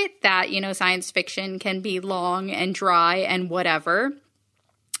into it that, science fiction can be long and dry and whatever.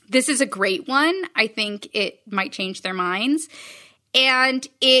 This is a great one. I think it might change their minds. And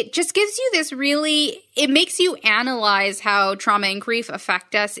it just gives you this it makes you analyze how trauma and grief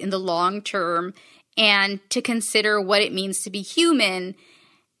affect us in the long term and to consider what it means to be human.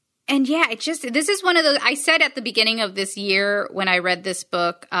 And yeah, this is one of those, I said at the beginning of this year when I read this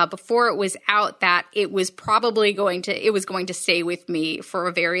book, before it was out, that it was going to stay with me for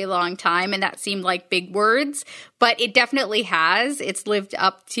a very long time. And that seemed like big words, but it definitely has. It's lived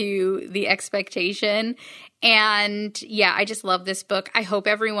up to the expectation. And yeah, I just love this book. I hope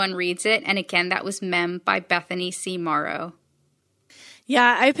everyone reads it. And again, that was Mem by Bethany C. Morrow.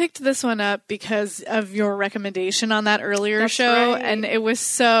 Yeah, I picked this one up because of your recommendation on that earlier show, right. and it was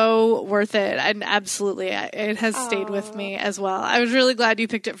so worth it. And absolutely, it has stayed with me as well. I was really glad you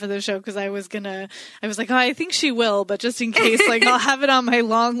picked it for the show because I was like, oh, I think she will, but just in case, like, I'll have it on my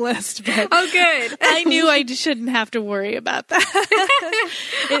long list. But oh, good. I knew I shouldn't have to worry about that.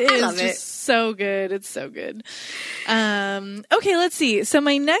 It is just so good. It's so good. Okay, let's see. So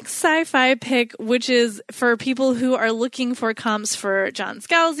my next sci-fi pick, which is for people who are looking for comps for John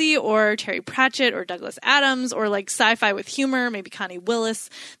Scalzi or Terry Pratchett or Douglas Adams or like sci-fi with humor, maybe Connie Willis.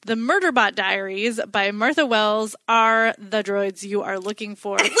 The Murderbot Diaries by Martha Wells are the droids you are looking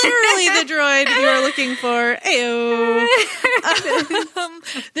for. Literally the droid you are looking for. Ayo.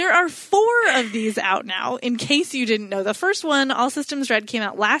 There are 4 of these out now, in case you didn't know. The first one, All Systems Red, came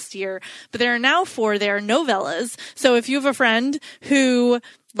out last year, but there are now 4. They are novellas. So if you have a friend who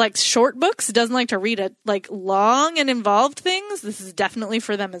likes short books, doesn't like to read long and involved things, this is definitely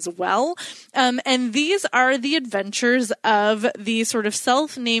for them as well. And these are the adventures of the sort of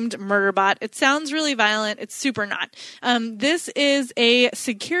self-named Murderbot. It sounds really violent. It's super not. This is a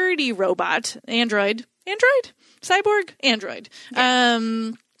security robot, android, cyborg, android. Yeah.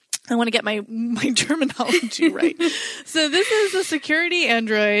 I want to get my terminology right. So this is a security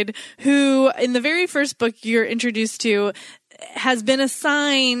android who, in the very first book you're introduced to, has been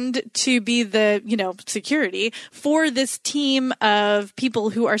assigned to be the, security for this team of people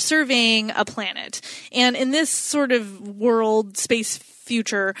who are surveying a planet. And in this sort of world, space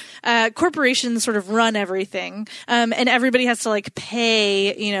future, corporations sort of run everything. And everybody has to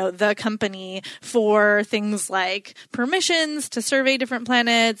pay, the company for things like permissions to survey different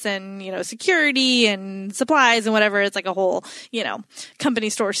planets and, security and supplies and whatever. It's like a whole, company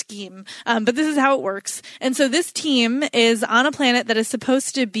store scheme. But this is how it works. And so this team is on a planet that is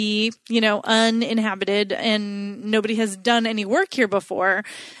supposed to be, uninhabited and nobody has done any work here before.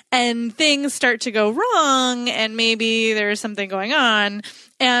 And things start to go wrong and maybe there's something going on.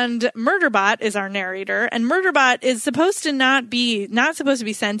 And Murderbot is our narrator, and Murderbot is supposed to not supposed to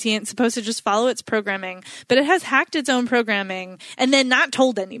be sentient, supposed to just follow its programming, but it has hacked its own programming and then not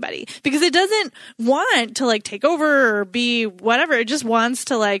told anybody because it doesn't want to take over or be whatever. It just wants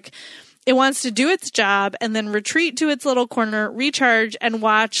to it wants to do its job and then retreat to its little corner, recharge, and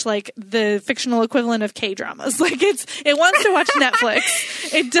watch the fictional equivalent of K-dramas. It wants to watch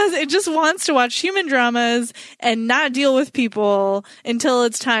Netflix. It just wants to watch human dramas and not deal with people until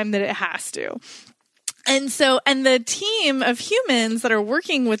it's time that it has to. And the team of humans that are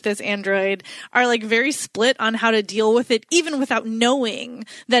working with this android are very split on how to deal with it, even without knowing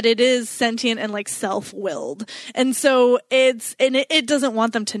that it is sentient and self-willed. And so it doesn't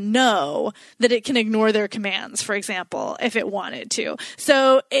want them to know that it can ignore their commands, for example, if it wanted to.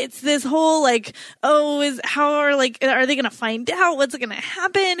 So it's this whole are they going to find out what's going to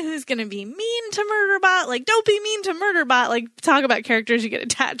happen? Who's going to be mean to Murderbot? Don't be mean to Murderbot. Talk about characters you get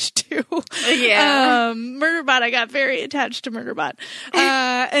attached to. Yeah. Murderbot, I got very attached to Murderbot.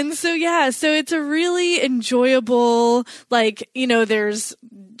 So it's a really enjoyable, there's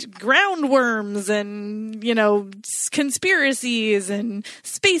ground worms and, conspiracies and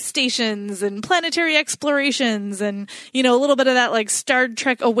space stations and planetary explorations and, a little bit of that Star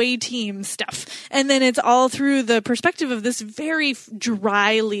Trek away team stuff. And then it's all through the perspective of this very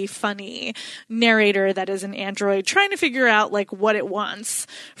dryly funny narrator that is an android trying to figure out what it wants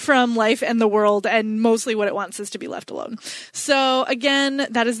from life and the world, and mostly what it wants is to be left alone. So again,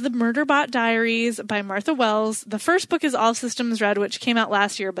 that is the Murderbot Diaries by Martha Wells. The first book is All Systems Red, which came out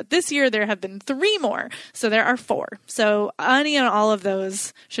last year, but this year there have been 3 more. So there are 4. So any and all of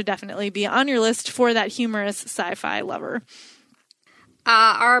those should definitely be on your list for that humorous sci-fi lover.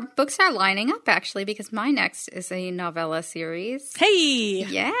 Our books are lining up, actually, because my next is a novella series. Hey!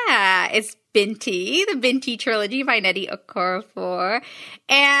 Yeah, it's Binti, the Binti trilogy by Nnedi Okorafor.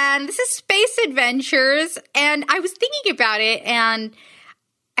 And this is space adventures. And I was thinking about it, and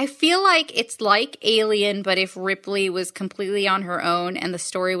I feel like it's like Alien, but if Ripley was completely on her own and the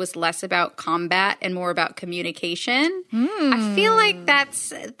story was less about combat and more about communication. I feel like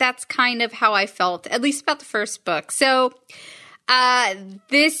that's kind of how I felt, at least about the first book. So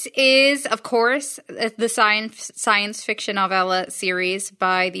this is, of course, the science fiction novella series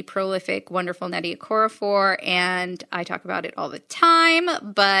by the prolific, wonderful Nnedi Okorafor, and I talk about it all the time,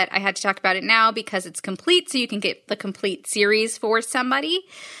 but I had to talk about it now because it's complete, so you can get the complete series for somebody.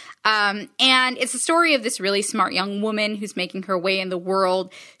 And it's the story of this really smart young woman who's making her way in the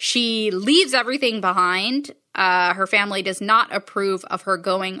world. She leaves everything behind Her family does not approve of her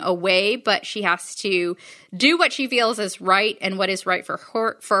going away, but she has to do what she feels is right and what is right for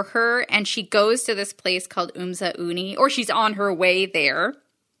her. And she goes to this place called Umza Uni, or she's on her way there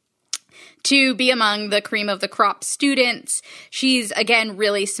to be among the cream of the crop students. She's, again,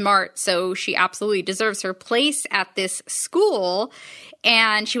 really smart, so she absolutely deserves her place at this school.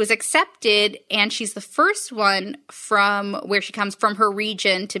 And she was accepted, and she's the first one from where she comes from, her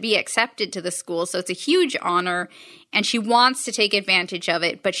region, to be accepted to the school. So it's a huge honor, and she wants to take advantage of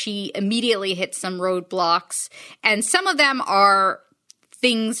it, but she immediately hits some roadblocks. And some of them are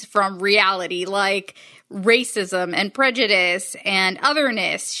things from reality, like racism and prejudice and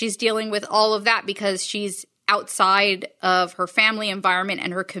otherness. She's dealing with all of that because she's outside of her family environment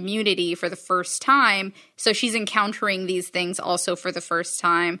and her community for the first time. So she's encountering these things also for the first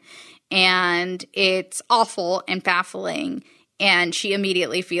time. And it's awful and baffling. And she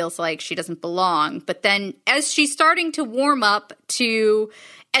immediately feels like she doesn't belong. But then as she's starting to warm up to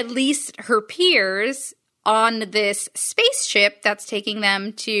at least her peers on this spaceship that's taking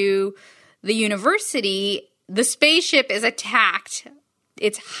them to the university, the spaceship is attacked.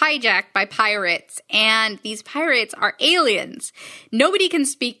 It's hijacked by pirates, and these pirates are aliens. Nobody can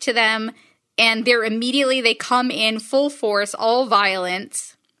speak to them, and they come in full force, all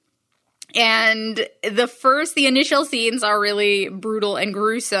violence. And the initial scenes are really brutal and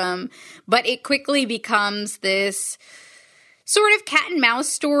gruesome, but it quickly becomes this sort of cat and mouse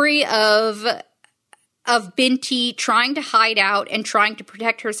story of Binti trying to hide out and trying to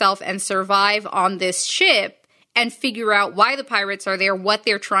protect herself and survive on this ship and figure out why the pirates are there, what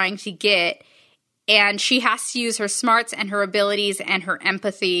they're trying to get. And she has to use her smarts and her abilities and her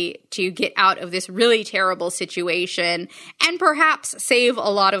empathy to get out of this really terrible situation and perhaps save a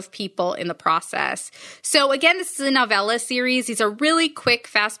lot of people in the process. So again, this is a novella series. These are really quick,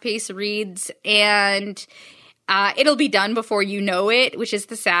 fast-paced reads, and it'll be done before you know it, which is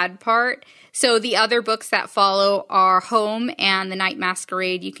the sad part. So the other books that follow are Home and The Night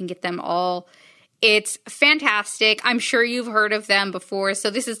Masquerade. You can get them all. It's fantastic. I'm sure you've heard of them before. So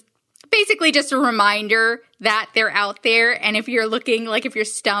this is basically just a reminder that they're out there. And if you're if you're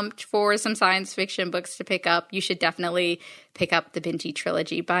stumped for some science fiction books to pick up, you should definitely pick up the Binti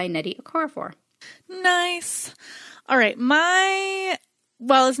trilogy by Nnedi Okorafor. Nice. All right.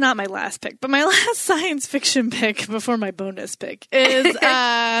 It's not my last pick, but my last science fiction pick before my bonus pick is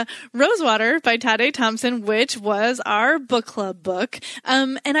Rosewater by Tade Thompson, which was our book club book.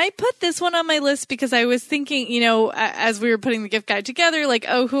 And I put this one on my list because I was thinking, as we were putting the gift guide together,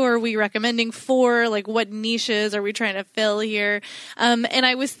 who are we recommending for? What niches are we trying to fill here? And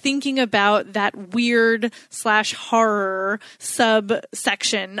I was thinking about that weird / horror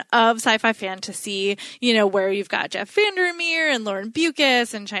subsection of sci-fi fantasy, where you've got Jeff Vandermeer and Lauren Bucas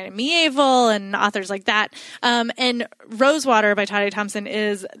and China Miéville and authors like that. And Rosewater by Tade Thompson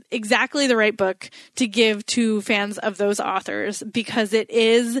is exactly the right book to give to fans of those authors because it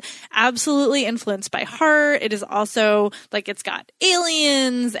is absolutely influenced by horror. It is also it's got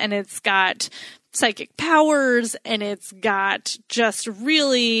aliens and it's got psychic powers and it's got just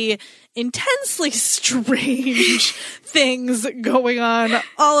really intensely strange things going on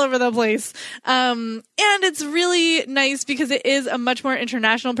all over the place. And it's really nice because it is a much more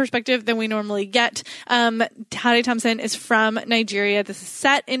international perspective than we normally get. Tade Thompson is from Nigeria. This is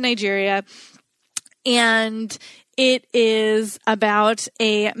set in Nigeria. And it is about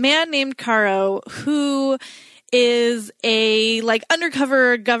a man named Karo who is a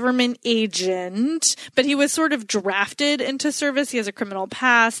undercover government agent, but he was sort of drafted into service. He has a criminal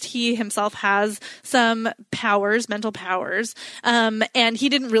past. He himself has some powers, mental powers. And he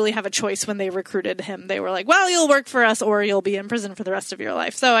didn't really have a choice when they recruited him. They were like, well, you'll work for us or you'll be in prison for the rest of your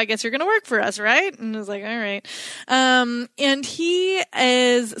life. So I guess you're going to work for us, right? And I was like, all right. And he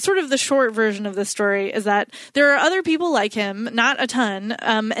is sort of the short version of the story is that there are other people like him, not a ton.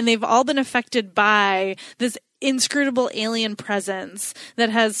 And they've all been affected by this inscrutable alien presence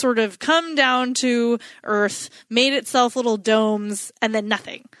that has sort of come down to Earth, made itself little domes, and then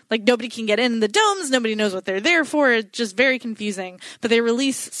nothing. Nobody can get in the domes. Nobody knows what they're there for. It's just very confusing. But they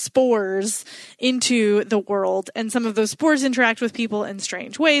release spores into the world, and some of those spores interact with people in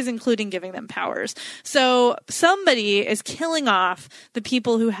strange ways, including giving them powers. So somebody is killing off the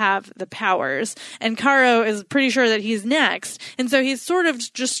people who have the powers, and Karo is pretty sure that he's next. And so he's sort of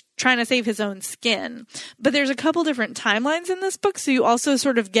just trying to save his own skin. But there's a couple different timelines in this book, so you also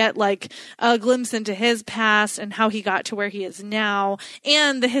sort of get a glimpse into his past and how he got to where he is now,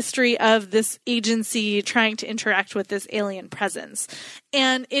 and the history of this agency trying to interact with this alien presence.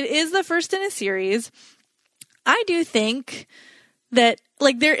 And it is the first in a series. I do think that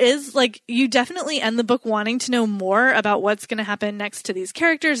like there is like you definitely end the book wanting to know more about what's going to happen next to these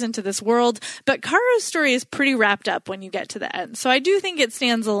characters and to this world, but Kara's story is pretty wrapped up when you get to the end. So I do think it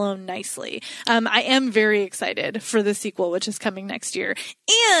stands alone nicely. I am very excited for the sequel, which is coming next year.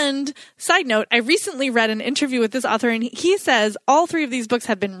 And side note, I recently read an interview with this author, and he says all 3 of these books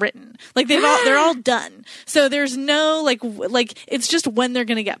have been written. Like they're all done. So there's no like it's just when they're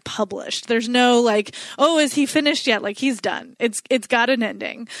going to get published. There's no like, oh, is he finished yet? Like he's done. It's got an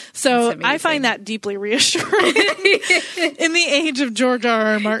ending. So I find that deeply reassuring in the age of George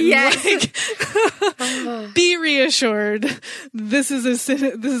R.R. Martin. Yes. Like, be reassured. This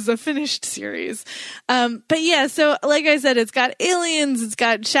is a finished series. But yeah, so like I said, it's got aliens, it's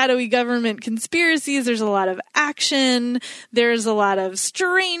got shadowy government conspiracies. There's a lot of action. There's a lot of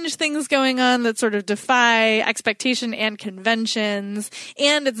strange things going on that sort of defy expectation and conventions.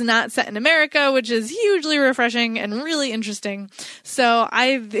 And it's not set in America, which is hugely refreshing and really interesting. So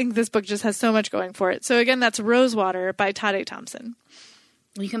I think this book just has so much going for it. So again, that's Rosewater by Todd A. Thompson.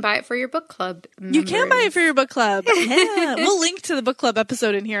 You can buy it for your book club members. You can buy it for your book club. Yeah. We'll link to the book club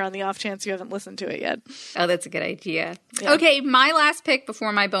episode in here on the off chance you haven't listened to it yet. Oh, that's a good idea. Yeah. Okay, my last pick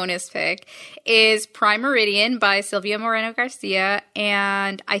before my bonus pick is Prime Meridian by Silvia Moreno Garcia.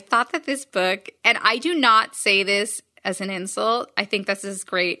 And I thought that this book, and I do not say this as an insult, I think this is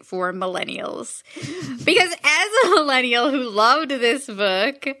great for millennials. Because as a millennial who loved this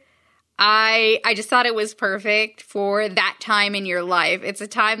book, I just thought it was perfect for that time in your life. It's a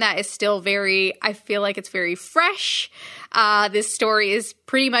time that is still I feel like it's very fresh. This story is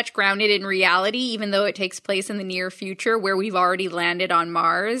pretty much grounded in reality, even though it takes place in the near future where we've already landed on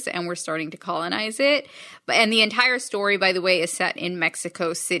Mars and we're starting to colonize it. And the entire story, by the way, is set in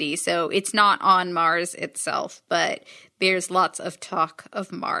Mexico City. So it's not on Mars itself, but there's lots of talk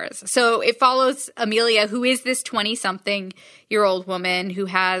of Mars. So it follows Amelia, who is this 20-something-year-old woman who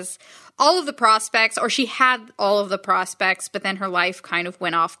has all of the prospects, or she had all of the prospects, but then her life kind of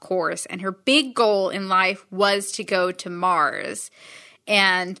went off course. And her big goal in life was to go to Mars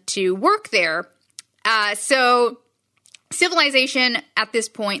and to work there. So civilization at this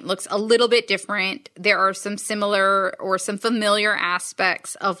point looks a little bit different. There are some similar or some familiar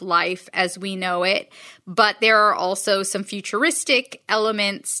aspects of life as we know it, but there are also some futuristic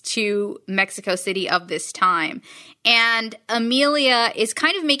elements to Mexico City of this time. And Amelia is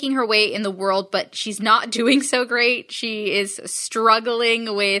kind of making her way in the world, but she's not doing so great. She is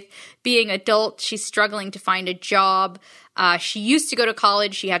struggling with being adult. She's struggling to find a job. She used to go to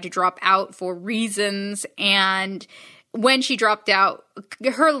college. She had to drop out for reasons, and when she dropped out,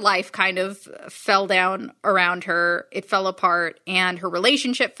 her life kind of fell down around her. It fell apart, and her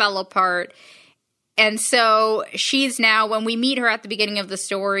relationship fell apart. And so she's now, when we meet her at the beginning of the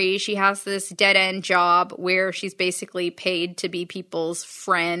story, she has this dead-end job where she's basically paid to be people's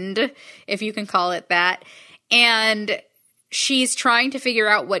friend, if you can call it that. And she's trying to figure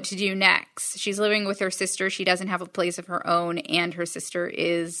out what to do next. She's living with her sister. She doesn't have a place of her own, and her sister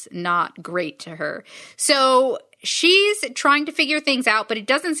is not great to her. So she's trying to figure things out, but it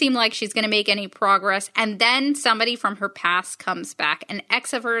doesn't seem like she's going to make any progress. And then somebody from her past comes back. An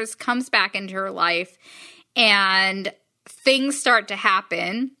ex of hers comes back into her life, and things start to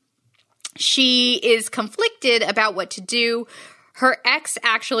happen. She is conflicted about what to do. Her ex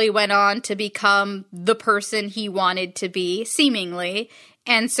actually went on to become the person he wanted to be, seemingly.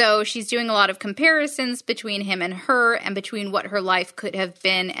 And so she's doing a lot of comparisons between him and her, and between what her life could have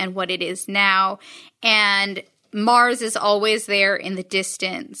been and what it is now. And Mars is always there in the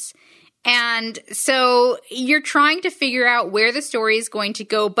distance. And so you're trying to figure out where the story is going to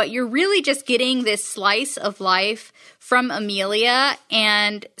go, but you're really just getting this slice of life from Amelia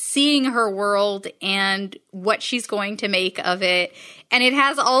and seeing her world and what she's going to make of it. And it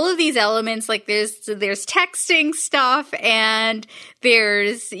has all of these elements, like there's texting stuff, and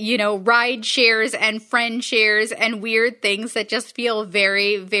there's, ride shares and friend shares and weird things that just feel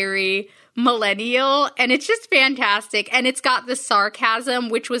very, very millennial, and it's just fantastic. And it's got the sarcasm,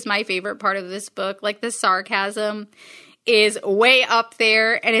 which was my favorite part of this book. Like, the sarcasm is way up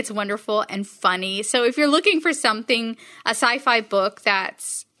there, and it's wonderful and funny. So if you're looking for a sci-fi book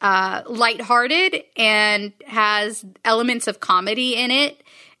that's lighthearted and has elements of comedy in it,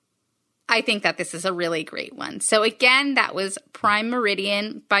 I think that this is a really great one. So again, that was Prime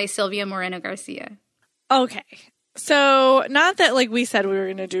Meridian by Silvia Moreno Garcia. Okay. So, not that, we said we were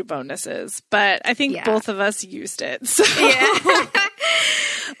going to do bonuses, but I think both of us used it. So,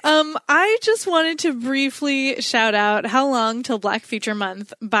 I just wanted to briefly shout out How Long Till Black Future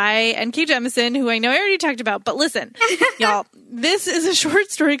Month by N.K. Jemisin, who I know I already talked about, but listen, y'all, this is a short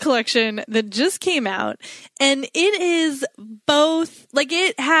story collection that just came out, and it is both, like,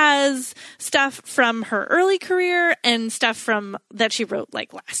 it has stuff from her early career and stuff from that she wrote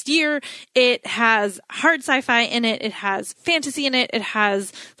like last year. It has hard sci-fi in it. It has fantasy in it. It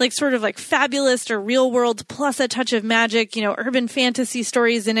has like sort of like fabulous or real world plus a touch of magic, you know, urban fantasy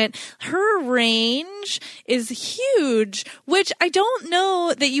stories in it. Her range is huge, which I don't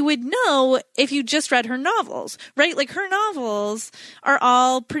know that you would know if you just read her novels, right? Like, her novels are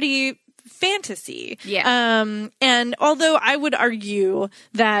all pretty fantasy. Yeah. And although I would argue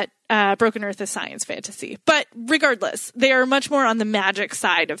that Broken Earth is science fantasy, but regardless, they are much more on the magic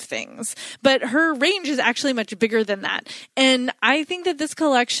side of things. But her range is actually much bigger than that. And I think that this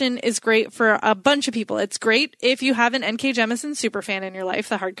collection is great for a bunch of people. It's great if you have an N.K. Jemisin superfan in your life.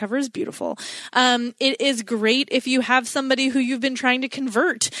 The hardcover is beautiful. It is great if you have somebody who you've been trying to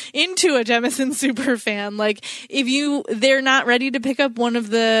convert into a Jemisin superfan. Like, if they're not ready to pick up one of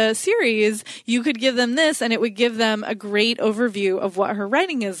the series, you could give them this and it would give them a great overview of what her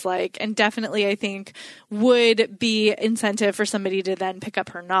writing is like. And definitely, I think, would be incentive for somebody to then pick up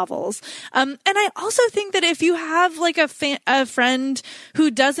her novels. And I also think that if you have like a friend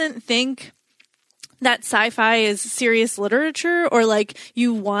who doesn't think that sci-fi is serious literature, or like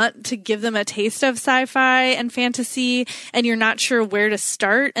you want to give them a taste of sci-fi and fantasy and you're not sure where to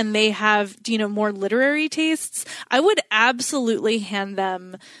start, and they have, you know, more literary tastes, I would absolutely hand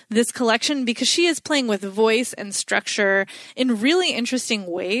them this collection, because she is playing with voice and structure in really interesting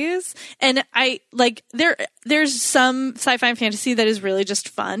ways. And there's some sci-fi and fantasy that is really just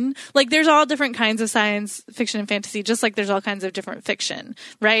fun. Like, there's all different kinds of science fiction and fantasy, just like there's all kinds of different fiction,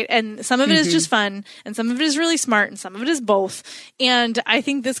 right? And some of it is just fun, and some of it is really smart, and some of it is both. And I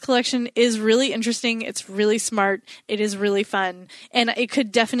think this collection is really interesting. It's really smart. It is really fun. And it could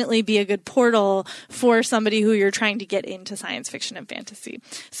definitely be a good portal for somebody who you're trying to get into science fiction and fantasy.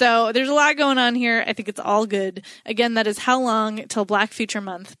 So there's a lot going on here. I think it's all good. Again, that is How Long Till Black Future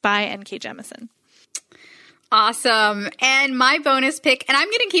Month by N.K. Jemisin. Awesome. And my bonus pick, and I'm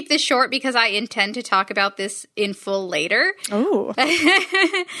going to keep this short because I intend to talk about this in full later. Oh.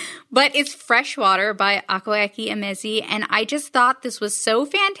 But it's Freshwater by Akaaki Emezi. And I just thought this was so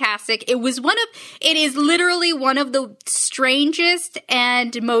fantastic. It is literally one of the strangest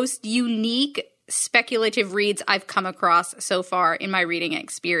and most unique speculative reads I've come across so far in my reading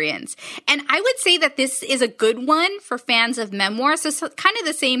experience. And I would say that this is a good one for fans of memoir. So kind of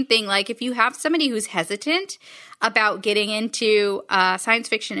the same thing. Like, if you have somebody who's hesitant about getting into science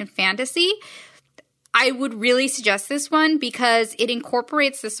fiction and fantasy, I would really suggest this one, because it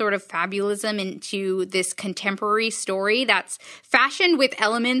incorporates this sort of fabulism into this contemporary story that's fashioned with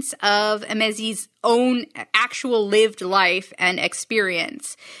elements of Emezi's own actual lived life and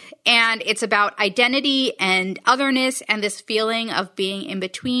experience. And it's about identity and otherness and this feeling of being in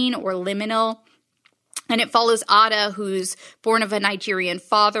between or liminal. And it follows Ada, who's born of a Nigerian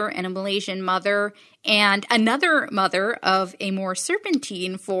father and a Malaysian mother, and another mother of a more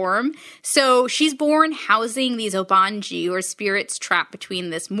serpentine form. So she's born housing these Obanji, or spirits trapped between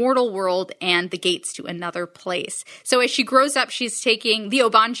this mortal world and the gates to another place. So as she grows up, the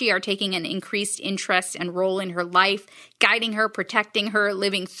Obanji are taking an increased interest and role in her life, guiding her, protecting her,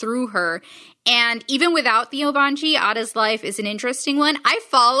 living through her. And even without the Obanji, Ada's life is an interesting one. I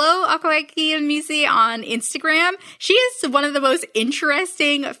follow Akaaki Emezi on Instagram. She is one of the most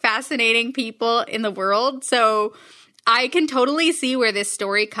interesting, fascinating people in the world. So I can totally see where this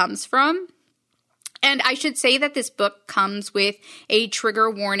story comes from. And I should say that this book comes with a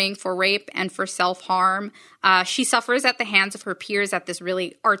trigger warning for rape and for self-harm. She suffers at the hands of her peers at this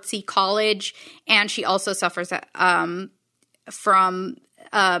really artsy college, and she also suffers from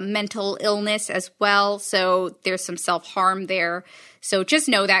mental illness as well. So there's some self-harm there. So just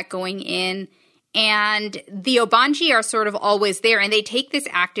know that going in. And the Obanji are sort of always there, and they take this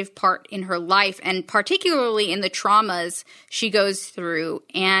active part in her life, and particularly in the traumas she goes through,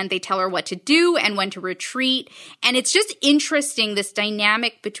 and they tell her what to do and when to retreat. And it's just interesting, this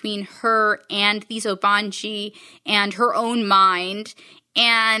dynamic between her and these Obanji and her own mind.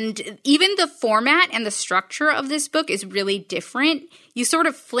 And even the format and the structure of this book is really different. You sort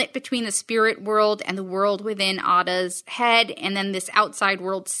of flip between the spirit world and the world within Ada's head, and then this outside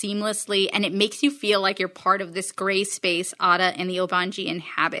world seamlessly, and it makes you feel like you're part of this gray space Ada and the Obanji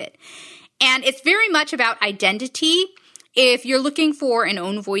inhabit. And it's very much about identity. If you're looking for an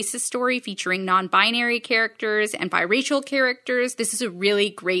own voices story featuring non-binary characters and biracial characters, this is a really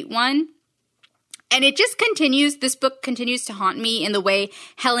great one. And it just continues, this book continues to haunt me in the way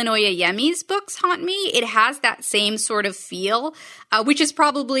Helen Oyeyemi's books haunt me. It has that same sort of feel, which is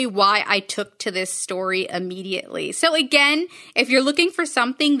probably why I took to this story immediately. So again, if you're looking for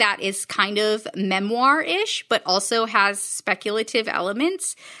something that is kind of memoir-ish, but also has speculative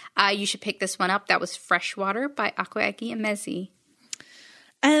elements, you should pick this one up. That was Freshwater by Akwaeke Emezi.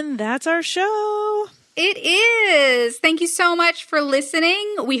 And that's our show. It is. Thank you so much for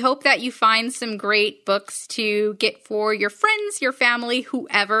listening. We hope that you find some great books to get for your friends, your family,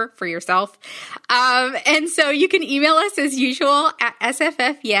 whoever, for yourself. And so you can email us as usual at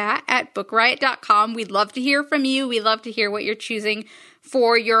sffyeah@bookriot.com. We'd love to hear from you. We'd love to hear what you're choosing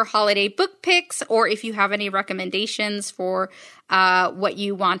for your holiday book picks, or if you have any recommendations for what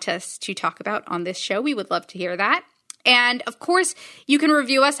you want us to talk about on this show. We would love to hear that. And of course, you can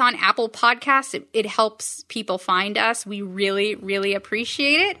review us on Apple Podcasts. It helps people find us. We really, really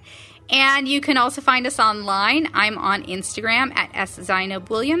appreciate it. And you can also find us online. I'm on Instagram at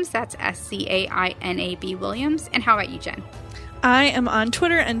 @SZainab That's SCAINAB Williams. And how about you, Jen? I am on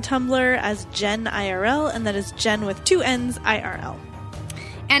Twitter and Tumblr as Jen IRL, and that is Jen with 2 N's IRL.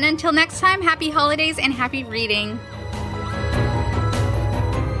 And until next time, happy holidays and happy reading.